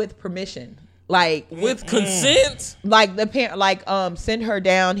it was with permission. Like With consent? like the parent, like send her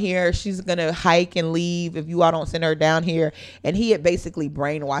down here. She's gonna hike and leave if you all don't send her down here. And he had basically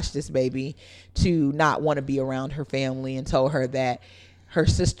brainwashed this baby to not want to be around her family and told her that her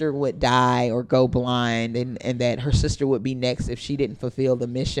sister would die or go blind, and that her sister would be next if she didn't fulfill the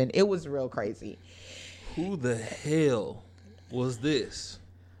mission. It was real crazy. Who the hell was this?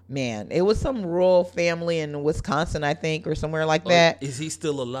 Man, it was some rural family in Wisconsin, I think, or somewhere like that. Is he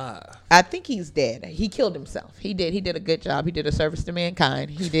still alive? I think he's dead. He killed himself. He did a good job. He did a service to mankind.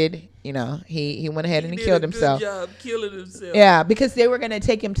 He did, he went ahead and he killed himself. Good job killing himself. Yeah, because they were going to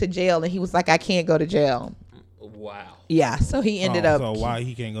take him to jail, and he was like, I can't go to jail. Wow. Yeah, so he ended up. So why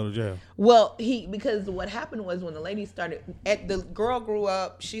he can't go to jail? Well, because what happened was when the lady started, the girl grew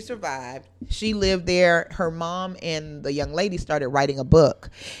up, she survived, she lived there. Her mom and the young lady started writing a book,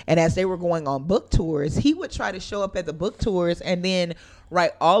 and as they were going on book tours, he would try to show up at the book tours and then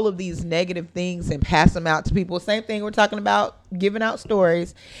write all of these negative things and pass them out to people. Same thing we're talking about, giving out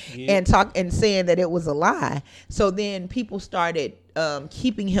stories and saying that it was a lie. So then people started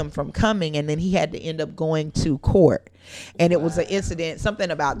keeping him from coming, and then he had to end up going to court. And it was an incident,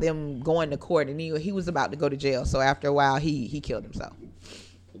 something about them going to court, and he was about to go to jail. So after a while, he killed himself.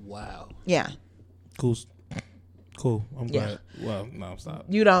 Wow. Yeah. Cool. I'm Yeah. glad. Well, no, stop.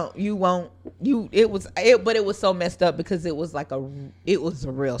 But it was so messed up because it was it was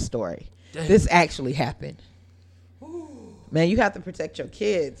a real story. Dang. This actually happened. Man, you have to protect your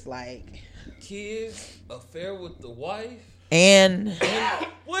kids, like. Kids, affair with the wife. And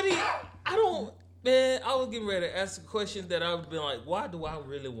What do you, I don't, man, I was getting ready to ask a question that I would be like, why do I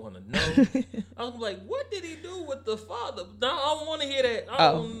really want to know? I was like, what did he do with the father? No, I don't want to hear that.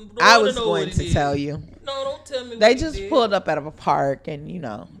 I was going to tell you. No, don't tell me. They what just he did. pulled up out of a park, and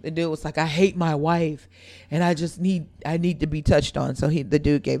the dude was like, I hate my wife, and I need to be touched on. So the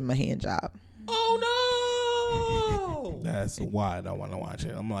dude gave him a hand job. Oh no. That's why I don't want to watch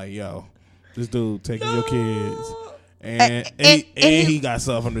it. I'm like, yo, this dude taking your kids, and he got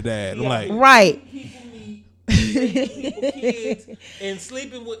stuff from the dad. I'm like, Right. Kids and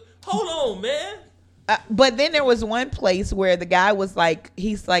sleeping with. Hold on, man. But then there was one place where the guy was like,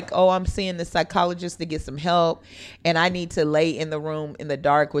 he's like, oh, I'm seeing the psychologist to get some help, and I need to lay in the room in the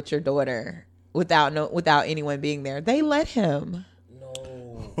dark with your daughter without anyone being there. They let him. No.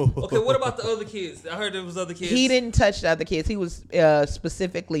 Okay, what about the other kids? I heard there was other kids. He didn't touch the other kids. He was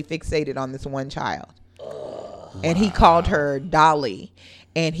specifically fixated on this one child. And he called her Dolly.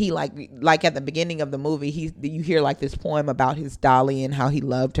 And he like at the beginning of the movie, you hear like this poem about his Dolly and how he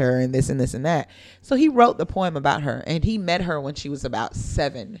loved her and this and this and that. So he wrote the poem about her, and he met her when she was about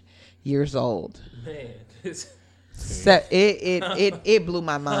 7 years old. Man, So it blew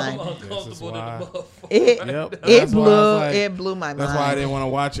my I'm mind. uncomfortable than the motherfucker. It blew my mind. that's why I didn't want to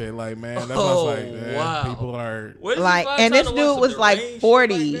watch it. Like, man, that's why I was like, man, wow. people are. Where did Like, you find and time this to dude watch was some like deranged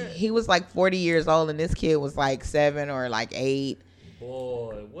 40. shit like that? He was like 40 years old, and this kid was like 7 or like 8.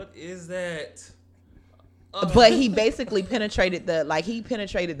 Boy, what is that? But he basically penetrated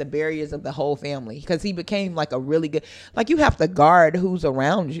the barriers of the whole family, because he became like a really good, like, you have to guard who's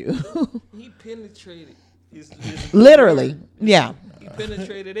around you. He penetrated. His Literally. Yeah. He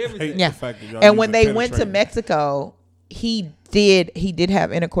penetrated everything. Yeah. The fact that y'all And when using they went to penetrating. Mexico, he did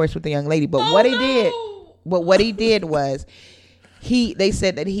have intercourse with the young lady. But what he did was they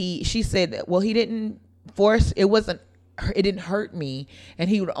said that she said, well, he didn't force, it didn't hurt me, and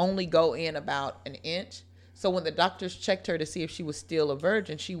he would only go in about an inch. So when the doctors checked her to see if she was still a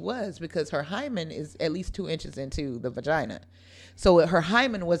virgin, she was, because her hymen is at least 2 inches into the vagina. So her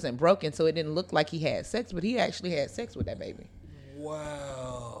hymen wasn't broken, so it didn't look like he had sex, but he actually had sex with that baby.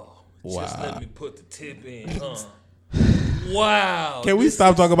 Wow. Wow. Just let me put the tip in, huh? Wow. Can we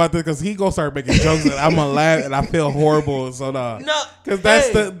stop talking about this? Because he gonna start making jokes and I'm gonna laugh and I feel horrible. So No, because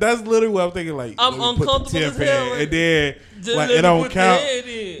hey. that's literally what I'm thinking. Like, I'm let me put the uncomfortable tip as hell, in, right? and then Just like let it me don't put the count. head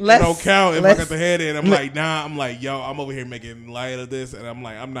in. It Let's- don't count if I let's- got the head in. I'm like, nah. I'm like, yo, I'm over here making light of this, and I'm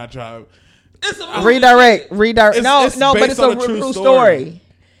like, I'm not trying. It's a movie. Redirect. It's No, but based it's on a a true true story. story.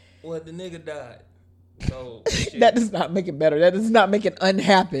 Well, the nigga died. So shit. That does not make it better. That does not make it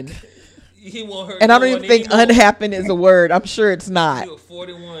unhappen. He won't hurt. And I no don't even one think anymore. unhappen is a word. I'm sure it's not. He was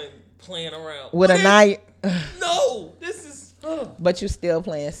 41 playing around With a What? knife, No, this is. but you still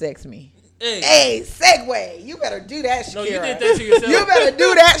playing sex me. Hey, Hey, segue. You better do that, Shakira. no, you did that to yourself. You better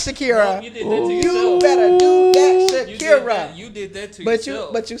do that, Shakira. No, you did that to You yourself. better do that, You did Shakira. that. You did that to But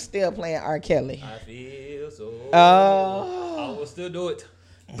yourself. you still playing R. Kelly. I feel so. Oh. I will still do it.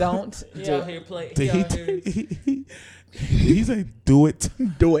 Don't He do out it. here playing. Did He out here. he say do it?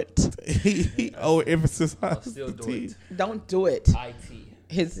 Do it. Oh, emphasis on I'll still do T. it. Don't do it. IT.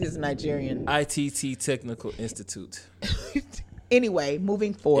 His Nigerian. ITT Technical Institute. Anyway,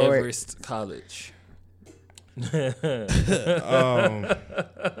 moving forward. Everest College.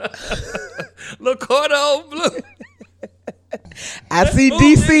 Lacordo Blue.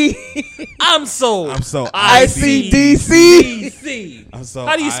 ICDC. I'm so ICDC. ICDC. I'm so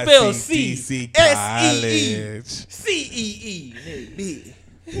How do you spell C? ICDC S-E-E. college.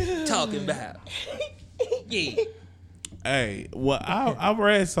 CEE. Talking about. Yeah. Hey, well, I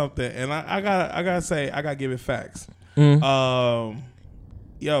read something and I gotta say I gotta give it facts. So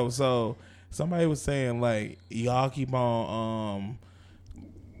somebody was saying like y'all keep on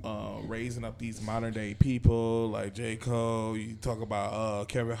raising up these modern day people like J. Cole. You talk about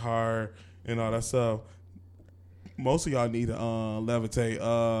Kevin Hart and all that stuff. Most of y'all need to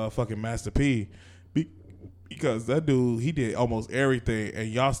levitate fucking Master P because that dude, he did almost everything and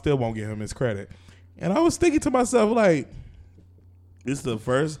y'all still won't give him his credit. And I was thinking to myself like, this is the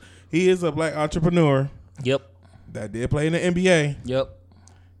first. He is a black entrepreneur Yep. that did play in the NBA, Yep.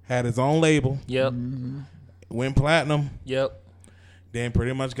 had his own label, Yep. went platinum, Yep. then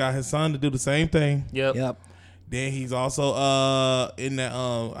pretty much got his son to do the same thing. Yep. Yep. Then he's also in that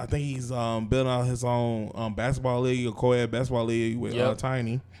I think he's building out his own basketball league, a co-ed basketball league with Yep.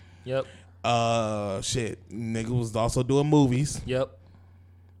 Tiny. Yep. Nigga was also doing movies, Yep.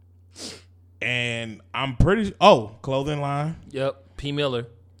 and I'm pretty clothing line. Yep. P. Miller.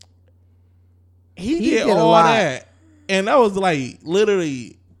 He did did a all lot. that, and that was like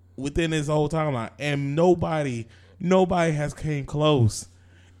literally within his whole timeline, and nobody has came close.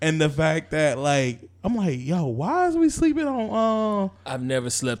 And the fact that like I'm like, yo, why is we sleeping on I've never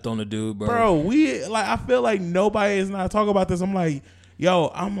slept on a dude, bro. bro? We like I feel like nobody is not talking about this. I'm like,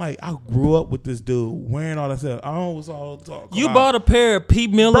 I grew up with this dude wearing all that stuff. I was all talking. You bought a pair of P.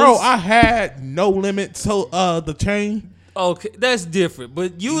 Millers? bro? I had No Limit to the chain. Okay, that's different.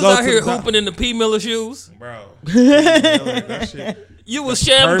 But you was Go out to here the- hooping in the P. Miller shoes? Bro. That shit. You was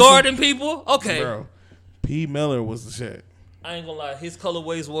sham person- guarding people? Okay. Bro. P. Miller was the shit. I ain't gonna lie. His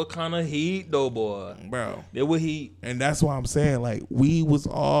colorways were kind of heat, though, boy. Bro. They were heat. And that's why I'm saying, like, we was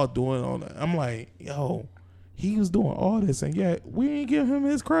all doing all that. I'm like, yo, he was doing all this, and yet we ain't give him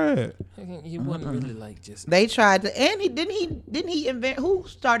his credit. He wasn't really like just. They tried to, and didn't he invent? Who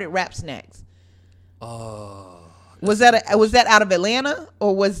started Rap Snacks? Was that out of Atlanta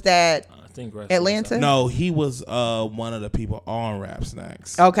or was that I think right Atlanta? No, he was one of the people on Rap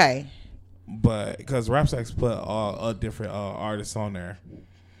Snacks. Okay. But because Rap Snacks put all different artists on there.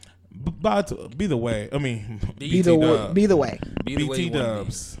 But be the way, I mean, Be the way. Be the way BT you wanna be.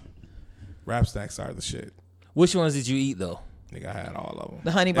 Dubs, Rap Snacks are the shit. Which ones did you eat though? Nigga, I had all of them.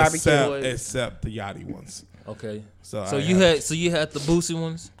 The honey barbecue. except the Yachty ones. Okay. So you had the Boosie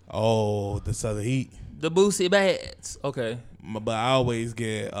ones, Oh, the Southern Heat. the Boosie Bads. Okay. But I always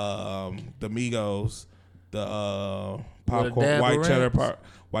get the Migos, the With a popcorn, dab of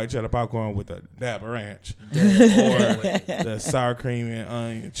white cheddar popcorn with a dab of ranch, or the sour cream and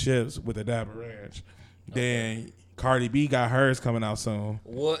onion chips with a dab of ranch. Then Cardi B got hers coming out soon.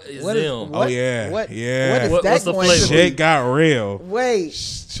 What is What is- them? what- Oh yeah, what- yeah. what is What- that what's the going flavor? to Shit be? got real.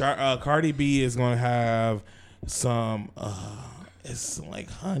 Wait. Cardi B is gonna have some. It's like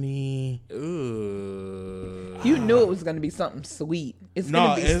honey. Ooh. You knew it was going to be something sweet. It's No, going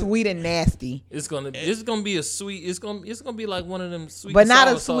to be it's- sweet and nasty. It's gonna be a sweet. It's gonna be like one of them sweet, But not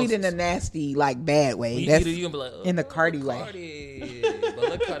sour a sweet in a sauces. nasty, like, bad way. When you That's eat it, you gonna be like in the Cardi way. Cardi, but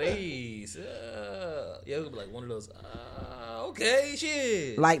look Cardi's. Yeah, it's gonna be like one of those. Okay,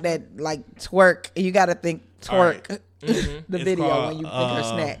 shit. like that, like twerk. You got to think twerk. All the It's video called, when you think her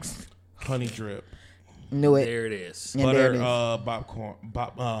snacks. Honey drip. Knew it. There it is. And there Butter it is. popcorn.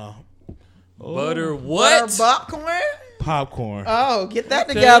 Butter what? Butter popcorn? Popcorn. Oh, get that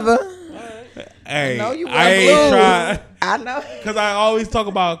Okay. together. Hey, know you I want ain't blue. trying. I know. Cause I always talk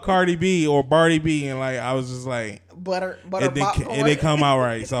about Cardi B or Barty B, and like I was just like, Butter it popcorn. didn't come out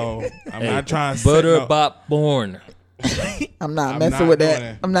right. So I'm not trying to Butter set no- bop born. I'm not I'm messing not with doing that.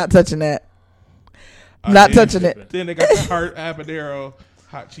 it. I'm not touching that. I'm not then- touching it. Then they got the heart habanero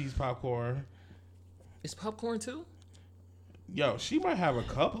hot cheese popcorn. It's popcorn too. Yo, she might have a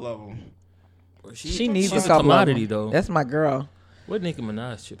couple of them. Or She needs she's a couple commodity of them. though. That's my girl. What Nicki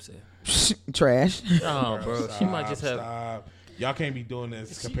Minaj chips at? Trash. Oh, bro, she might just have. Stop. Y'all can't be doing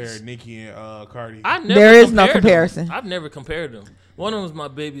this. Comparing Nicki and Cardi. I never There is no compared comparison. them. I've never compared them. One of them was my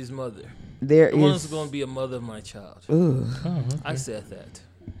baby's mother. There The one is is. going to be a mother of my child. Ooh. I said that.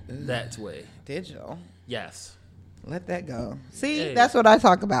 That way. Did you? Yes. Let that go. See, Hey. that's what I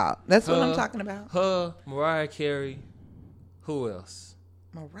talk about. That's what I'm talking about. Her, Mariah Carey, who else?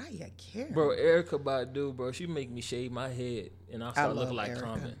 Mariah Carey. Bro, Erica Badu, bro, she make me shave my head and I start love looking like Erica.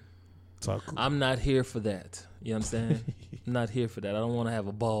 Common. Talk. I'm not here for that. You understand? I'm not here for that. I don't want to have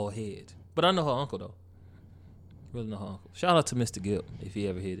a bald head. But I know her uncle, though. Really know her uncle. Shout out to Mr. Gill, if he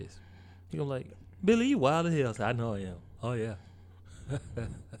ever hear this. He gonna like, Billy, you wild as hell. I said, I know I am. Oh, yeah.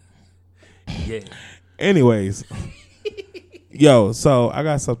 Yeah. Anyways, yo, so I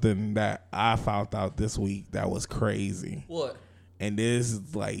got something that I found out this week that was crazy. What? And this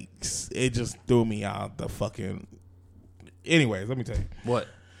is like, it just threw me out the fucking. Anyways, let me tell you. What?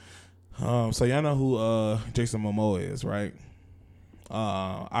 So y'all know who Jason Momoa is, right?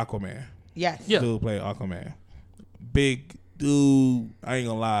 Aquaman. Yes. Yeah. Dude played Aquaman. Big dude. I ain't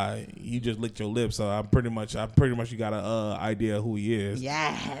gonna lie. You just licked your lips, so I'm pretty much you got a idea of who he is.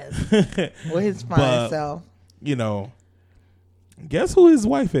 Yes. With his fine But, self. You know, guess who his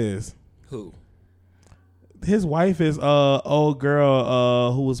wife is? Who? His wife is old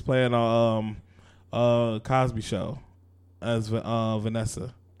girl who was playing Cosby Show as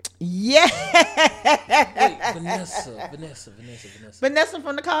Vanessa. Yeah. Wait, Vanessa. Vanessa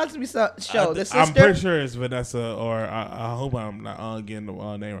from the Cosby Show, the sister. I'm pretty sure it's Vanessa, or I hope I'm not getting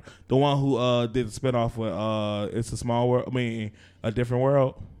the name wrong. The one who did the spinoff with It's a Small World. I mean, A Different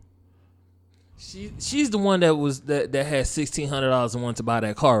World. She's the one that had $1,600 and wanted to buy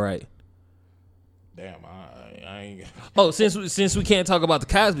that car, right? Damn, I ain't. Oh, since we can't talk about the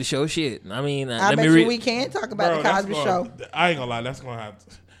Cosby Show, shit. I mean, I let bet me you we can talk about the Cosby Show. I ain't gonna lie, that's gonna have to.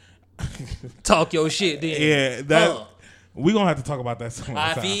 talk your shit then. Yeah, that we gonna have to talk about that some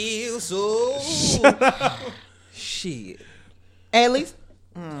I time. feel so. Shit. At least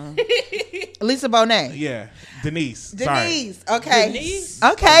Lisa Bonet. Yeah, Denise. Denise. Okay. Denise?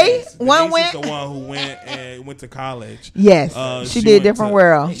 Okay. Denise One is went. the one who went to college. Yes. she she did went Different to-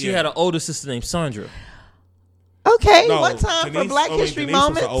 World. She had an older sister named Sandra. Okay. No, one time for Denise- Black I mean, History Denise was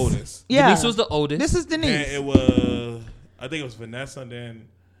Moments. the oldest. Yeah. Denise was the oldest. This is And Denise. it was, I think it was Vanessa, and then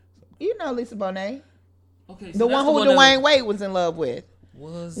You know Lisa Bonet. okay, The one who Dwayne Wade was in love with.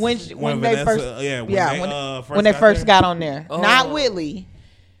 was When they Vanessa, first when they first got on there. Oh. Not Whitley.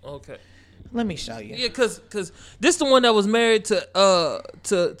 okay. Let me show you. Yeah, cause this the one that was married to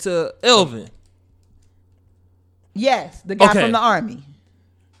Elvin. Yes, the guy Okay. from the army.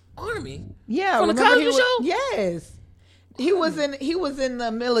 Army. Yeah, From the remember Cosby he was, Show? Yes, he was in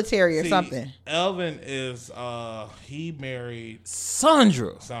the military or something. Elvin is he married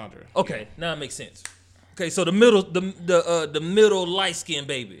Sandra. Sandra. Okay, now it makes sense. Okay, so the middle light skinned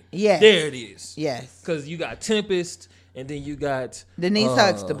baby. Yes. There it is. Yes, Cause you got Tempest, and then you got Denise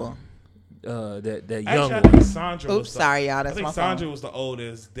Huxtable. that young Actually, I one. think Sandra. Oops, was the, sorry, y'all. I That's think my Sandra phone. was the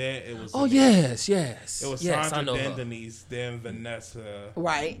oldest. Then it was. Oh Denise. yes. It was yes, Sandra, I know then her. Denise, then Vanessa,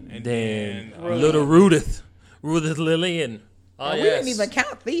 Right. and Then then little Rudith Lillian. Oh, We yes. didn't even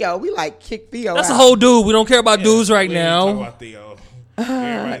count Theo. We like kicked Theo That's out. a whole dude. We don't care about dudes right we ain't talking now. about Theo.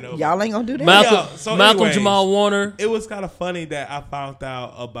 Everybody know Y'all ain't gonna do that. Malcolm, Yeah, so Malcolm anyways. Jamal Warner. It was kind of funny that I found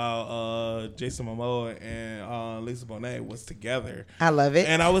out about Jason Momoa and Lisa Bonet was together, I love it.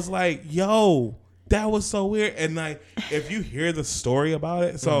 and I was like, "Yo, that was so weird." And like, if you hear the story about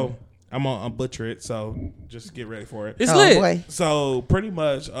it, so I'm gonna butcher it, so just get ready for it. It's oh lit. boy. So pretty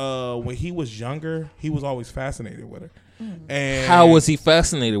much, when he was younger, he was always fascinated with her. And How was he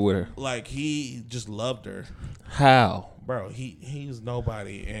fascinated with her? like he just loved her, How? bro? He was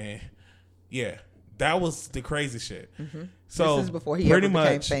nobody, and yeah, that was the crazy shit. So This is before he pretty ever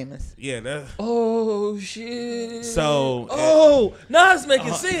became much, famous. yeah. That Oh shit. so Oh, now it's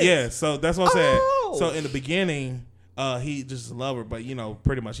making sense. yeah. So that's what I'm saying. Oh. So in the beginning, he just loved her, but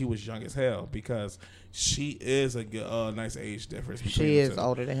pretty much he was young as hell because she is a good, nice age difference. Between She the is two.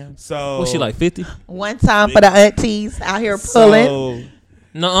 older than him. So Was she like 50? One time for the aunties out here pulling. So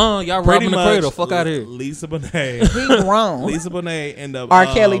Nuh-uh, y'all pretty robbing the much, cradle. Fuck out of here. Lisa Bonet. He grown. Lisa Bonet ended up R.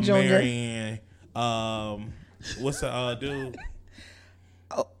 Kelly Jr. marrying what's the dude?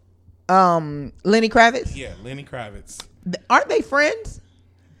 Lenny Kravitz. Yeah, Lenny Kravitz. Aren't they friends?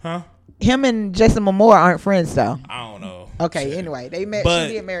 Huh? Him and Jason Momoa aren't friends though. I don't know. Okay, Shit. anyway, they met. But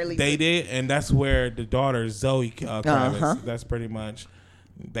She did marry Lisa. they did, and that's where the daughter Zoe Kravitz. Uh-huh. That's pretty much.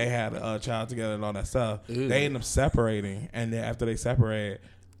 They had a child together and all that stuff. Ew. They ended up separating, and then after they separated,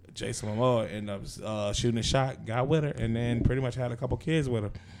 Jason Momoa ended up shooting a shot, got with her, and then pretty much had a couple kids with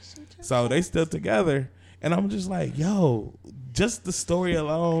her. So they still together, and I'm just like, yo, just the story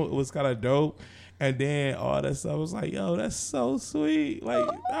alone was kind of dope. And then all that stuff was like, yo, that's so sweet. Like,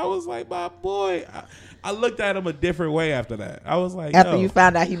 I was like, my boy. I looked at him a different way after that. I was like, After yo. you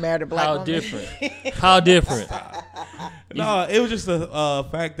found out he married a black How woman. different? How different? No, it was just the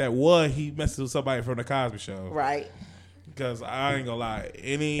fact that, one, he messed with somebody from the Cosby Show. Right. Because I ain't gonna lie,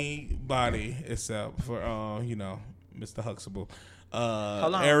 anybody except for, Mr. Huxtable,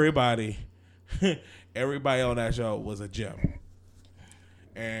 on. everybody on that show was a gem.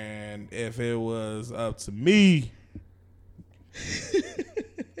 And if it was up to me,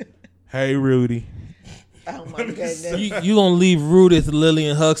 hey, Rudy. Oh my goodness. You gonna leave Rudith,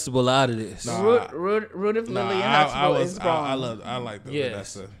 Lillian Huxtable out of this? Nah. Rudolph Nah, Lillian Huxtable is gone. I like the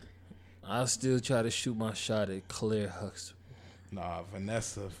Yes. Vanessa. I still try to shoot my shot at Claire Huxtable, Nah,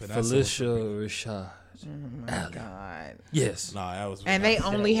 Vanessa. Felicia Rashad. Oh my God. Yes, Nah, that was. And they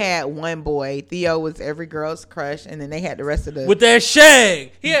Vanessa. only had one boy. Theo was every girl's crush, and then they had the rest of the. with that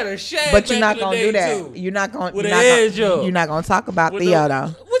shag, he had a shag. But you're back not in the gonna do day, that. too. You're not gonna. With you're an not edge gonna, up. You're not gonna talk about With Theo the-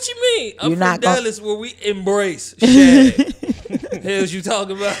 though. What you mean? I'm You're from not gonna- Dallas, where we embrace shag. Hell's you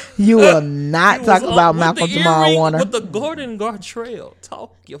talking about? You will not He talk was about on- with Malcolm the Jamal earring, Warner. with the Gordon Gartrell.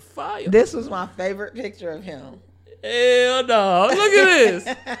 Talk your fire. This was my favorite picture of him. Hell no! Look at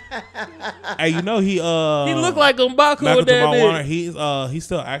this. Hey, he He looked like M'Baku Malcolm with that Jamal Warner. bitch. He's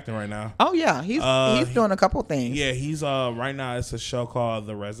still acting right now. Oh yeah, he's doing a couple things. Yeah, he's right now. It's a show called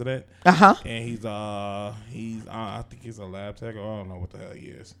The Resident, Uh huh. and he's I think he's a lab tech, or I don't know what the hell he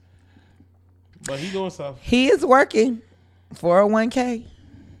is, but he doing stuff. He is working 401k,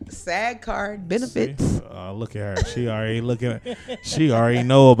 SAG card, benefits. See? Look at her. She already looking at. She already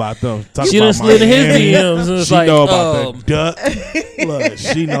know about them. Talk She about done slid in his Miami. DMs and it's She like, know about the duck. Look,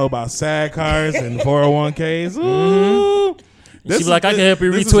 she know about SAG cards and 401ks. Ooh. She be like, I can help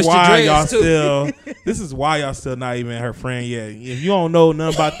you this is retwist your why dreads, y'all too. still. This is why y'all still not even her friend yet. If you don't know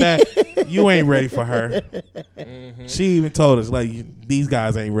nothing about that, you ain't ready for her. She even told us like these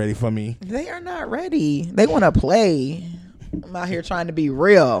guys ain't ready for me. They are not ready. They want to play. I'm out here trying to be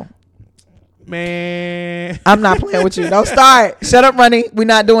real. Man, I'm not playing with you. Don't start. Shut up, Ronnie. We're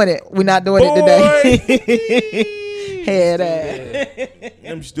not doing it. We're not doing it today. Head ass.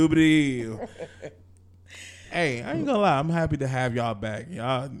 I'm stupid. Hey, I ain't gonna lie. I'm happy to have y'all back.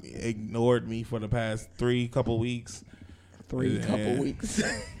 Y'all ignored me for the past couple weeks. Couple weeks.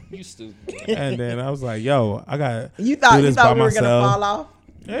 You stupid. And then I was like, yo, I got You thought do this by we were gonna myself. fall off?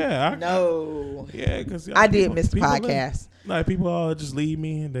 Yeah, No. Yeah, because I did miss the podcast. Like people all just leave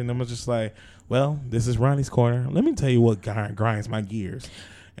me, and then I'm just like, well, this is Ronnie's corner. Let me tell you what grinds my gears.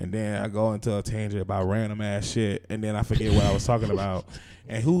 And then I go into a tangent about random ass shit, and then I forget what I was talking about.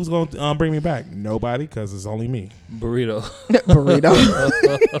 And who's going to bring me back? Nobody, because it's only me. Burrito. Burrito.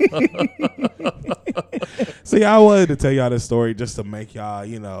 See, I wanted to tell y'all this story just to make y'all,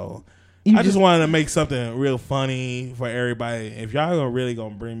 I just wanted to make something real funny for everybody. If y'all really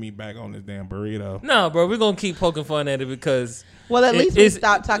gonna bring me back on this damn burrito, No, bro, we're gonna keep poking fun at it because Well, at least we it's-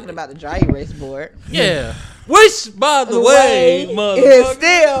 stopped talking about the dry erase board. yeah. Which, by the way, is motherfucker,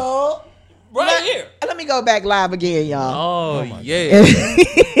 still right here. Let me go back live again, y'all. Oh, yeah,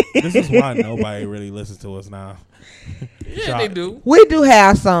 this is why nobody really listens to us now. yeah, they do. We do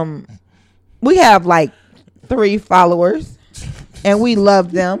have some. We have like 3 followers, and we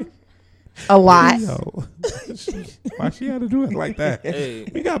love them a lot. Yo, why she had to do it like that? Hey.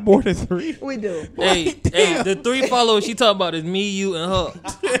 We got more than 3. We do. Hey, the 3 followers she talking about is me, you, and her.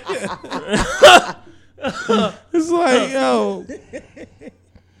 It's like,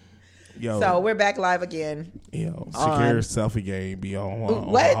 yo. So we're back live again. Secure on- selfie game be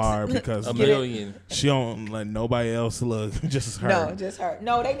on What? hard because A million. she don't let nobody else look, just her. No, just her.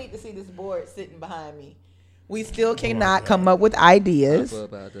 No, they need to see this board sitting behind me. We still cannot come up with ideas.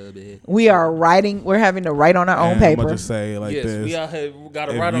 We are writing. We're having to write on our own And I'm paper. gonna just say it like Yes, this. we out here got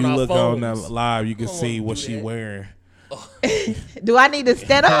to If write on you our look phones. on that live, you can Come see on, what do she that. wearing. Do I need to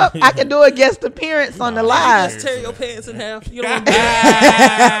stand up? I can do a guest appearance on the live. Just tear your pants in half. You don't do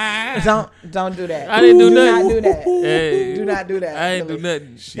that. Don't do that. I didn't do Do nothing. not do that. Hey, Do not do that. I ain't do Billy.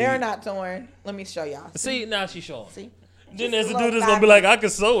 nothing. They're not torn. Let me show y'all. See, now she showing. See? Then Just as a a dude little is gonna be thigh like, I can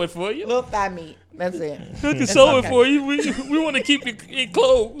sew it for you. Little thigh meat. That's it. I can sew okay. it for you. We want to keep it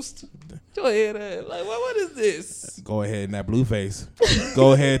enclosed. Go ahead, like what is this? Go ahead in that blue face.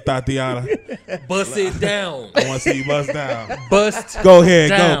 Go ahead, Tatiana. Bust it down. I want to see you bust down. Bust. Go ahead,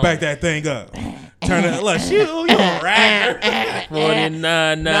 Down. go back that thing up. Turn it. Look, you a rapper.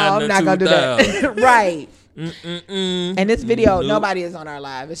 49, No, I'm not gonna do that. Right. And this video, nobody is on our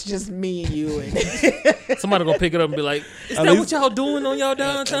live. It's just me and you. And Somebody gonna pick it up and be like, "Is At that least- what y'all doing on y'all At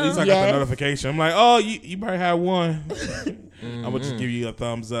least downtime?" I got Yes. the notification. I'm like, oh, you probably had one. I'm gonna just give you a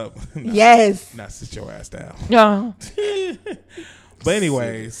thumbs up. yes. Not sit your ass down. No. But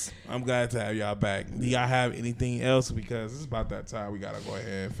anyways, I'm glad to have y'all back. Do y'all have anything else? Because it's about that time we gotta go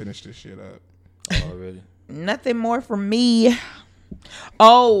ahead and finish this shit up. Already. Nothing more from me.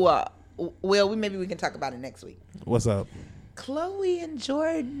 Oh, well, maybe we can talk about it next week. What's up? Chloe and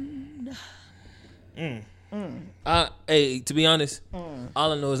Jordan. Hey, to be honest,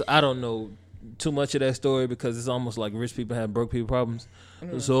 all I know is I don't know too much of that story because it's almost like rich people have broke people problems.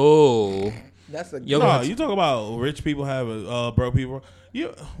 So That's a Yo, No, you talk about rich people having broke people. You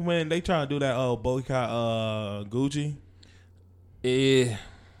when they try to do that boycott Gucci. yeah.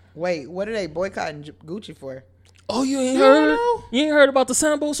 Wait, what are they boycotting Gucci for? Oh, you ain't You heard? don't know? You ain't heard about the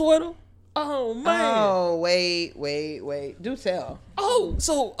Sambo sweater? Oh man. Oh, wait. Do tell. Oh,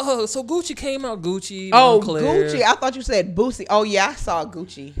 so Gucci came out. Gucci. Oh, Moncler. Gucci. I thought you said Boosie. Oh, yeah, I saw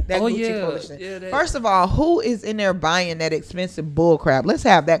Gucci. That Oh, Gucci yeah. foolishness. Yeah, that- First of all, who is in there buying that expensive bull crap? Let's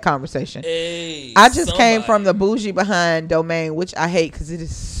have that conversation. Hey, I just came somebody. from the bougie behind domain, which I hate because it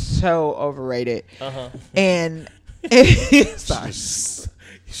is so overrated. And sorry.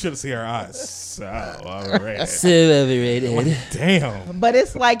 You should have seen her eyes. So overrated. So overrated. Damn. But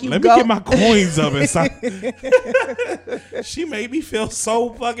it's like you Let go. me get my coins up inside. She made me feel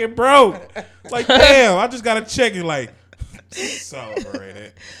so fucking broke. Like, damn, I just got to check it. Like, so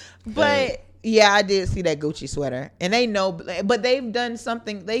overrated. But yeah, I did see that Gucci sweater, and they know, but they've done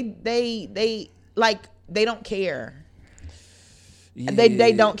something. They like they don't care.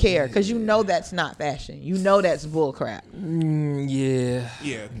 They don't care because you know that's not fashion. You know that's bull crap. Yeah.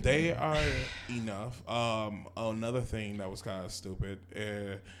 Yeah, they are enough. Another thing that was kind of stupid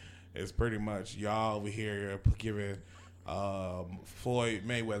is pretty much y'all over here giving Floyd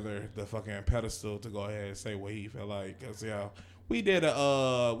Mayweather the fucking pedestal to go ahead and say what he felt like. Because, we did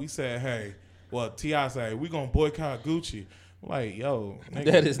we said, hey, well, T.I. said, we going to boycott Gucci. Like, yo,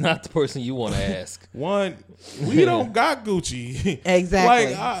 nigga, That is not the person you want to ask. one, we don't got Gucci.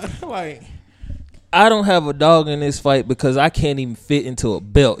 Exactly. I don't have a dog in this fight because I can't even fit into a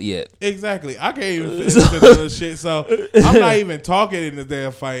belt yet. Exactly. I can't even fit into this shit. So I'm not even talking in the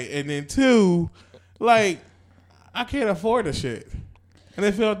damn fight. And then two, I can't afford the shit. And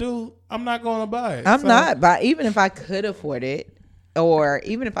if y'all do, I'm not going to buy it. I'm So, not, but even if I could afford it, or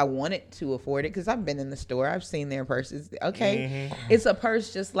even if I wanted to afford it, because I've been in the store, I've seen their purses. Okay, it's a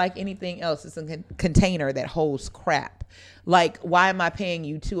purse just like anything else. It's a container that holds crap. Like, why am I paying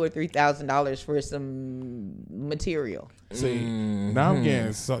you $2,000 or $3,000 for some material? See, now I'm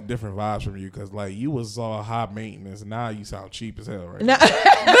getting some different vibes from you because you was all high maintenance. Now you sound cheap as hell, right? No,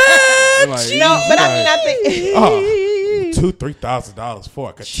 Like, no, but I mean, I think $2,000-$3,000 for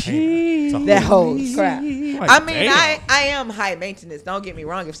a container. It's a that whole- holds crap. Like, I mean, damn. I am high maintenance. Don't get me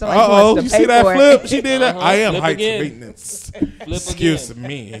wrong. If somebody Uh-oh, wants you to pay see that for flip? it, She did that. I am Flip high again. maintenance. Flip Excuse again.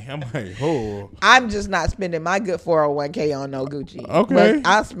 me. I'm like, oh. I'm just not spending my good 401k on no Gucci. Okay. But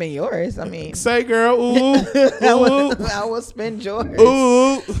I'll spend yours. I mean, Say, girl, ooh, I ooh, will spend yours.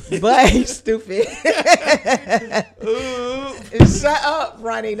 ooh, But you stupid. ooh. Shut up,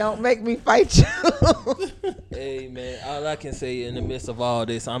 Ronnie. Don't make me fight you. Hey man, all I can say in the midst of all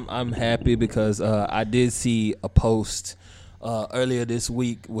this, I'm happy because I did see a post earlier this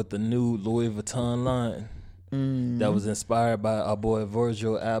week with the new Louis Vuitton line that was inspired by our boy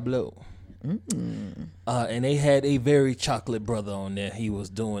Virgil Abloh. And they had a very chocolate brother on there. He was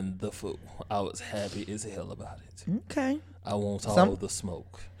doing the food. I was happy as hell about it. Okay. I want all the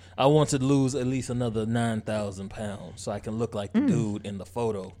smoke. I want to lose at least another 9,000 pounds so I can look like the dude in the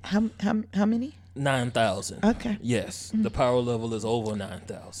photo. How many? 9,000. Okay. Yes, the power level is over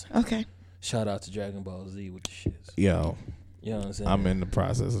 9,000. Okay. Shout out to Dragon Ball Z with the shits. Yo, You know what I'm saying? I'm in the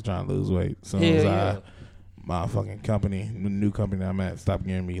process of trying to lose weight. So Hell as yeah. my fucking company, the new company I'm at, stop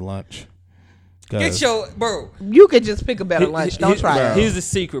giving me lunch. Get your bro. You could just pick a better lunch. Don't try it. Here's the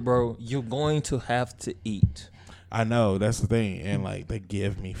secret, bro. You're going to have to eat. I know, that's the thing. And they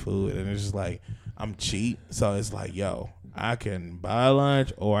give me food and it's just I'm cheap. So it's yo, I can buy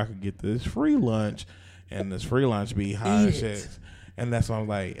lunch or I could get this free lunch and this free lunch be high as Eat shit. And that's why I'm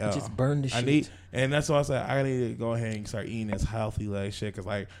like, yo, Just burn the shit. I need, and that's why I said I need to go ahead and start eating this healthy shit because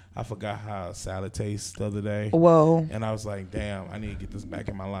I forgot how salad tastes the other day. Whoa. And I was like, damn, I need to get this back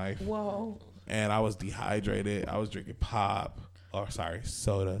in my life. Whoa. And I was dehydrated. I was drinking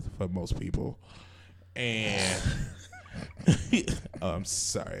soda for most people. And I'm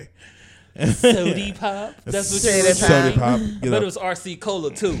sorry. Sody Pop. That's what you Soda were Pop. Soda saying. Pop. But You it know. was RC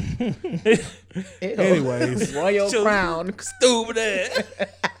Cola too. Anyways, Royal Children. Crown. Stupid ass.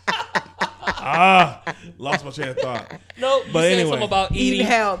 lost my train of thought. No, But you said anyway. something about Eating eating.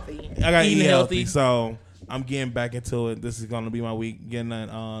 healthy. I got to Eating eat healthy, healthy. so I'm getting back into it. This is going to be my week, getting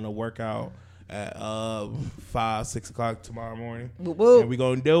on a workout at 5, 6 o'clock tomorrow morning, Woo woo. and we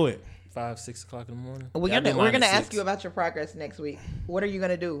gonna do it. 5, 6 o'clock in the morning. We're Yeah, I do gonna mine at ask 6. you about your progress next week. What are you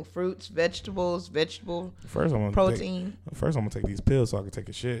gonna do? Fruits, vegetables, vegetable First, I'm gonna protein. First, I'm gonna take these pills so I can take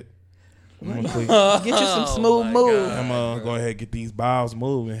a shit. I'm gonna, Get you some smooth my moves. God. I'm gonna go ahead and get these bowels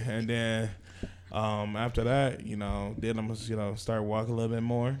moving, and then after that, then I'm gonna start walking a little bit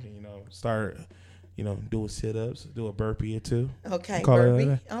more. Start doing sit ups, do a burpee or two. Okay, Call it burpee.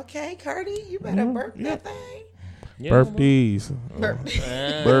 that. Okay, Cardi, you better burp yeah. that thing. Yeah, Burp these. Burp.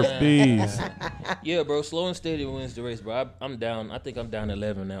 Burp these. Yeah, bro. Slow and steady wins the race, bro. I'm down. I think I'm down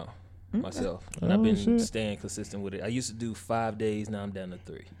 11 now myself, and I've Oh, been shit. staying consistent with it. I used to do 5 days. Now I'm down to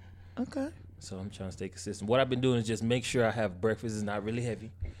 3. Okay. So I'm trying to stay consistent. What I've been doing is just make sure I have breakfast is not really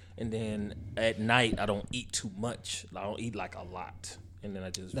heavy, and then at night I don't eat too much. I don't eat like a lot, and then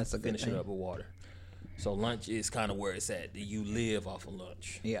I just That's a good finish it thing. up with water. So lunch is kind of where it's at. You live off of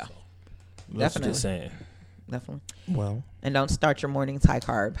lunch. Yeah. So, Definitely. just saying. Definitely. Well, And don't start your mornings high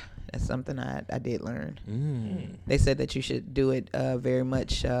carb. That's something I did learn. They said that you should do it very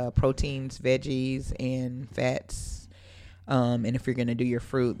much proteins, veggies, and fats. And if you're going to do your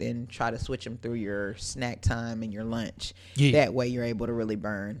fruit, then try to switch them through your snack time and your lunch. Yeah. That way you're able to really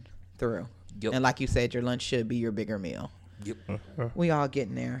burn through. Yep. And like you said, your lunch should be your bigger meal. Yep. We all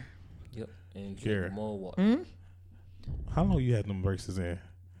getting there. Yep. And Sure. drink more water. how long you had them braces in?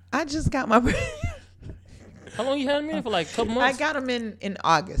 I just got my... How long you had me in for? Like a couple I months? got them in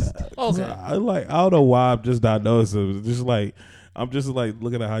August. Okay. I don't know why I'm just not noticing. It's just like I'm just like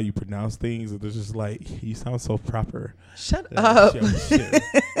looking at how you pronounce things, and it's just like you sound so proper. Shut up.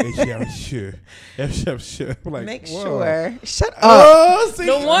 Sure. I'm like, Make whoa. sure. Shut up. Oh, see,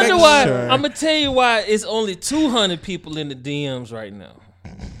 No wonder make why. sure. I'm gonna tell you why it's only 200 people in the DMs right now.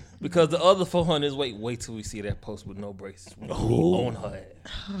 Because the other 400 is wait till we see that post with no braces. On her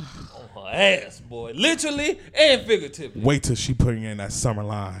ass. On her ass, boy. Literally and figuratively. Wait till she putting in that summer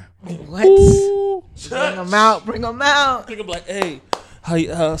line. What? Bring them out. Bring them out. Think I'm like, hey,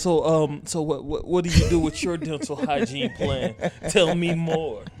 so what do you do with your dental hygiene plan? Tell me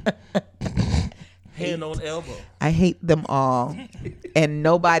more. Hand on elbow. I hate them all. And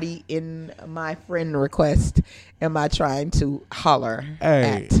nobody in my friend request am I trying to holler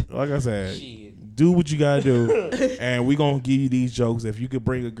Hey, at. like I said, Shit. do what you gotta do, and we gonna give you these jokes. If you could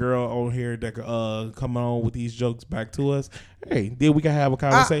bring a girl on here that could come on with these jokes back to us, hey, then we can have a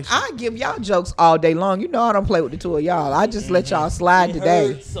conversation. I give y'all jokes all day long. You know I don't play with the two of y'all. I just let y'all slide It today.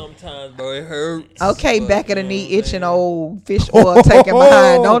 hurts sometimes, bro. It hurts. Okay, But, back of the you know knee what I'm itching, saying? old fish oil taking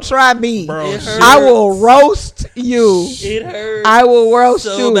behind. Don't try me. Bro, It shit. I will roast you. It hurts. I will roast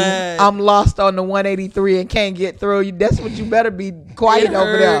so you. bad. I'm lost on the 183 and can't get through. That's what you better be quiet It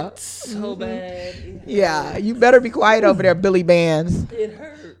over there. hurts so bad. It Yeah, you better be quiet over there, Billy Bands. It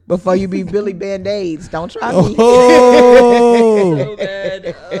hurt Before you be Billy Band-Aids. Don't try me. Oh, so bad.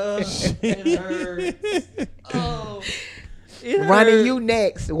 It hurts. Oh, it Ronnie, hurt. you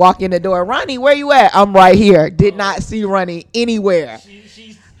next. Walk in the door. Ronnie, where you at? I'm right here. Did not see Ronnie anywhere.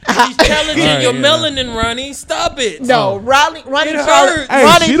 She's challenging All right, your yeah. melanin, Ronnie. Stop it. No, Ronnie It challenge. hurts. hey,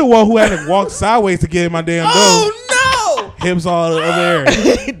 Ronnie, she the one who had to walk sideways to get in my damn door. Oh Hips all over there.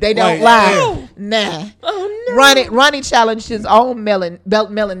 they don't Like, lie. Nah. no! Oh no! Ronnie challenged his own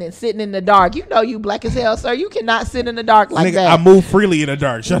melanin sitting in the dark. You know you black as hell, sir. You cannot sit in the dark like Nigga, that. I move freely in the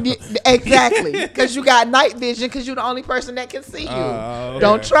dark. Shut up. Exactly. Because you got night vision because you're the only person that can see you. Okay.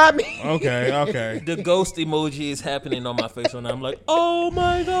 Don't try me. Okay. The ghost emoji is happening on my face right now. I'm like, oh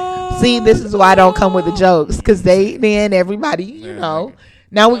my god. See, this is why I don't come with the jokes because then everybody, you know.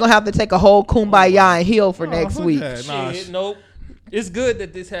 Now we're going to have to take a whole kumbaya and heal for next fuck week. that. Nah, Shit, nope. It's good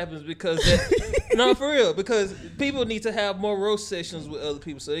that this happens because no, for real, because people need to have more roast sessions with other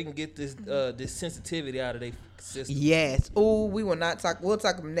people so they can get this sensitivity out of their system. Yes. Ooh, we will not talk. We'll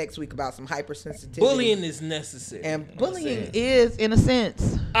talk next week about some hypersensitivity. Bullying is necessary. And I'm bullying saying. is, in a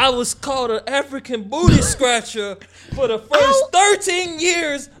sense. I was called an African booty scratcher for the first 13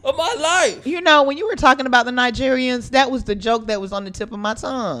 years of my life. You know, when you were talking about the Nigerians, that was the joke that was on the tip of my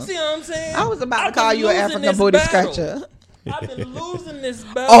tongue. See what I'm saying? I was about I've to call been you an losing African this booty battle. scratcher. I've been losing this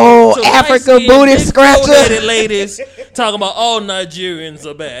battle. Oh, to African light-skinned, booty big scratcher. foreheaded ladies talking about all Nigerians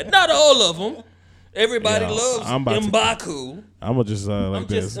are bad. Not all of them. Everybody Yeah, loves I'm about to- Mbaku. I'm gonna just like I'm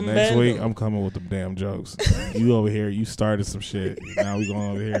this. just a Next man, week, though. I'm coming with them damn jokes. You over here, you started some shit. Now we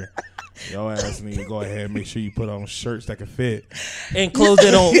going over here. Your ass need to go ahead and make sure you put on shirts that can fit. And clothes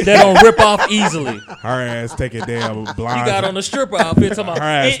that don't rip off easily. Her ass taking damn blind. You got on a stripper outfit. Talking about her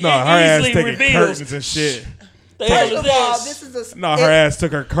ass, it, no, it her ass easily taking reveals. curtains and shit. The hell First is of all, this? this is a No, her ass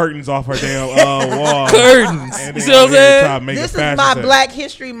took her curtains off her damn wall. Curtains. And You then see what I'm over here saying? try to make This a is fashion my set. Black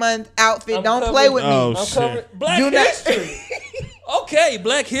History Month outfit. I'm Don't covered. play with Oh, me. I'm shit. covered. Black Do not- history. Okay,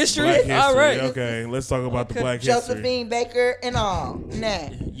 Black history. Black history. All right. Okay, let's talk about the Black history. Josephine Baker and all. Nah.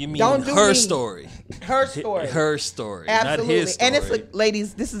 You mean Don't do her me. story? Her story. Her story, Absolutely. not his story. And it's a,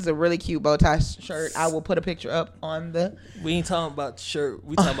 ladies, this is a really cute bow tie shirt. I will put a picture up on the We ain't talking about the shirt.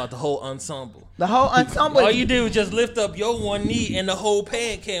 We talking about the whole ensemble. whole ensemble. All you did was just lift up your one knee and the whole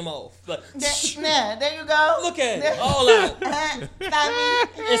pant came off. Like, Nah, there you go. look at it, all out.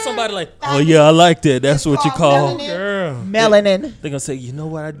 Melanin. And somebody like, oh yeah, I like that. That's what you call. Melanin. Girl. Melanin. They're gonna say, you know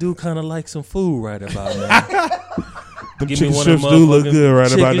what? I do kind of like some food right about now. Them Give me chicken one of strips them do look motherfucking good right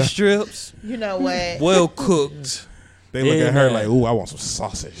chicken about now. strips, You know what? well cooked. They look Yeah, at her man. like, ooh, I want some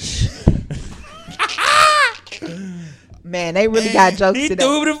sausage. Man, they really got jokes He today.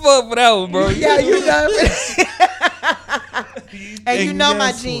 threw the fuck for that one, bro. Yeah, you know. And you And know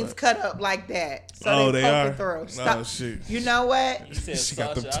my guess jeans what? cut up like that. So Oh, they they poking are? through. Oh, Stop. shit. You know what? He said She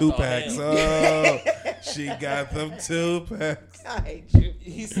got them Sasha, I two thought packs. ham. Oh, she got them 2 packs. I hate you.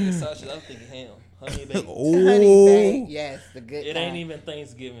 He said Sasha, I was thinking ham. Honey baked. Honey baked. Oh, Yes, the good It kind. ain't even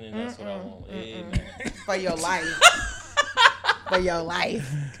Thanksgiving, and that's what I want. Yeah, man. For your life. For your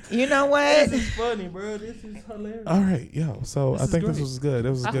life. You know what? This is funny, bro. This is hilarious. all right, yo. So I is think this great. was good. It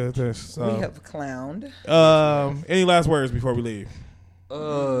was a good. We So, have clowned. any last words before we leave?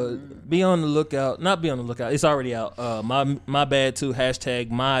 Be on the lookout. Not be on the lookout. It's already out. My bad too. Hashtag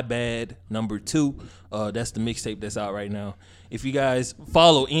my bad number 2. That's the mixtape that's out right now. If you guys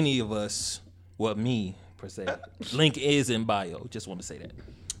follow any of us, well, me per se, link is in bio. Just want to say that.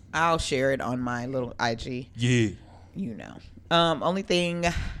 I'll share it on my little IG. Yeah. You know. Only thing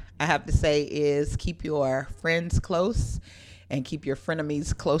I have to say is keep your friends close and keep your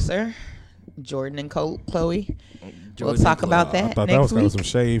frenemies closer. Jordan and Chloe. We'll Jordan talk and about I that thought that next was kind of week. some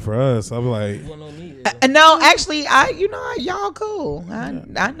shade for us. I'm like, One on me. No, actually, y'all cool.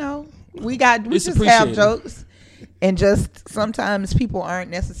 I know. We It's just have appreciated. jokes. And just sometimes people aren't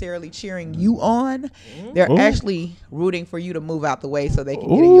necessarily cheering you on. They're Ooh. actually rooting for you to move out the way so they can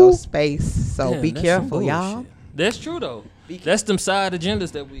get in your Ooh. space. So Damn, be that's some careful, y'all. bullshit. That's true though. That's them side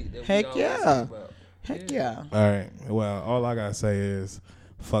agendas that we Heck always yeah. talk about. Heck yeah. all right. Well, all I gotta say is,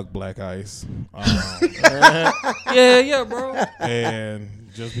 fuck Black Ice. Yeah, bro. And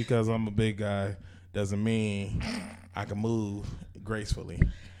just because I'm a big guy doesn't mean I can move gracefully.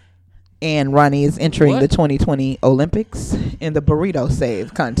 And Ronnie is entering What? the 2020 Olympics in the burrito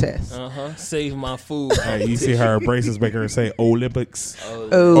save contest. Save my food. Hey, you see her braces make her say Olympics.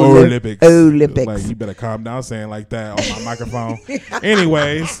 Olympics. Olympics. Like, you better calm down saying like that on my microphone.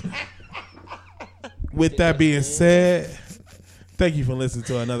 Anyways, with that being said, thank you for listening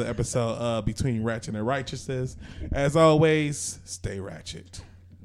to another episode of Between Ratchet and Righteousness. As always, stay ratchet.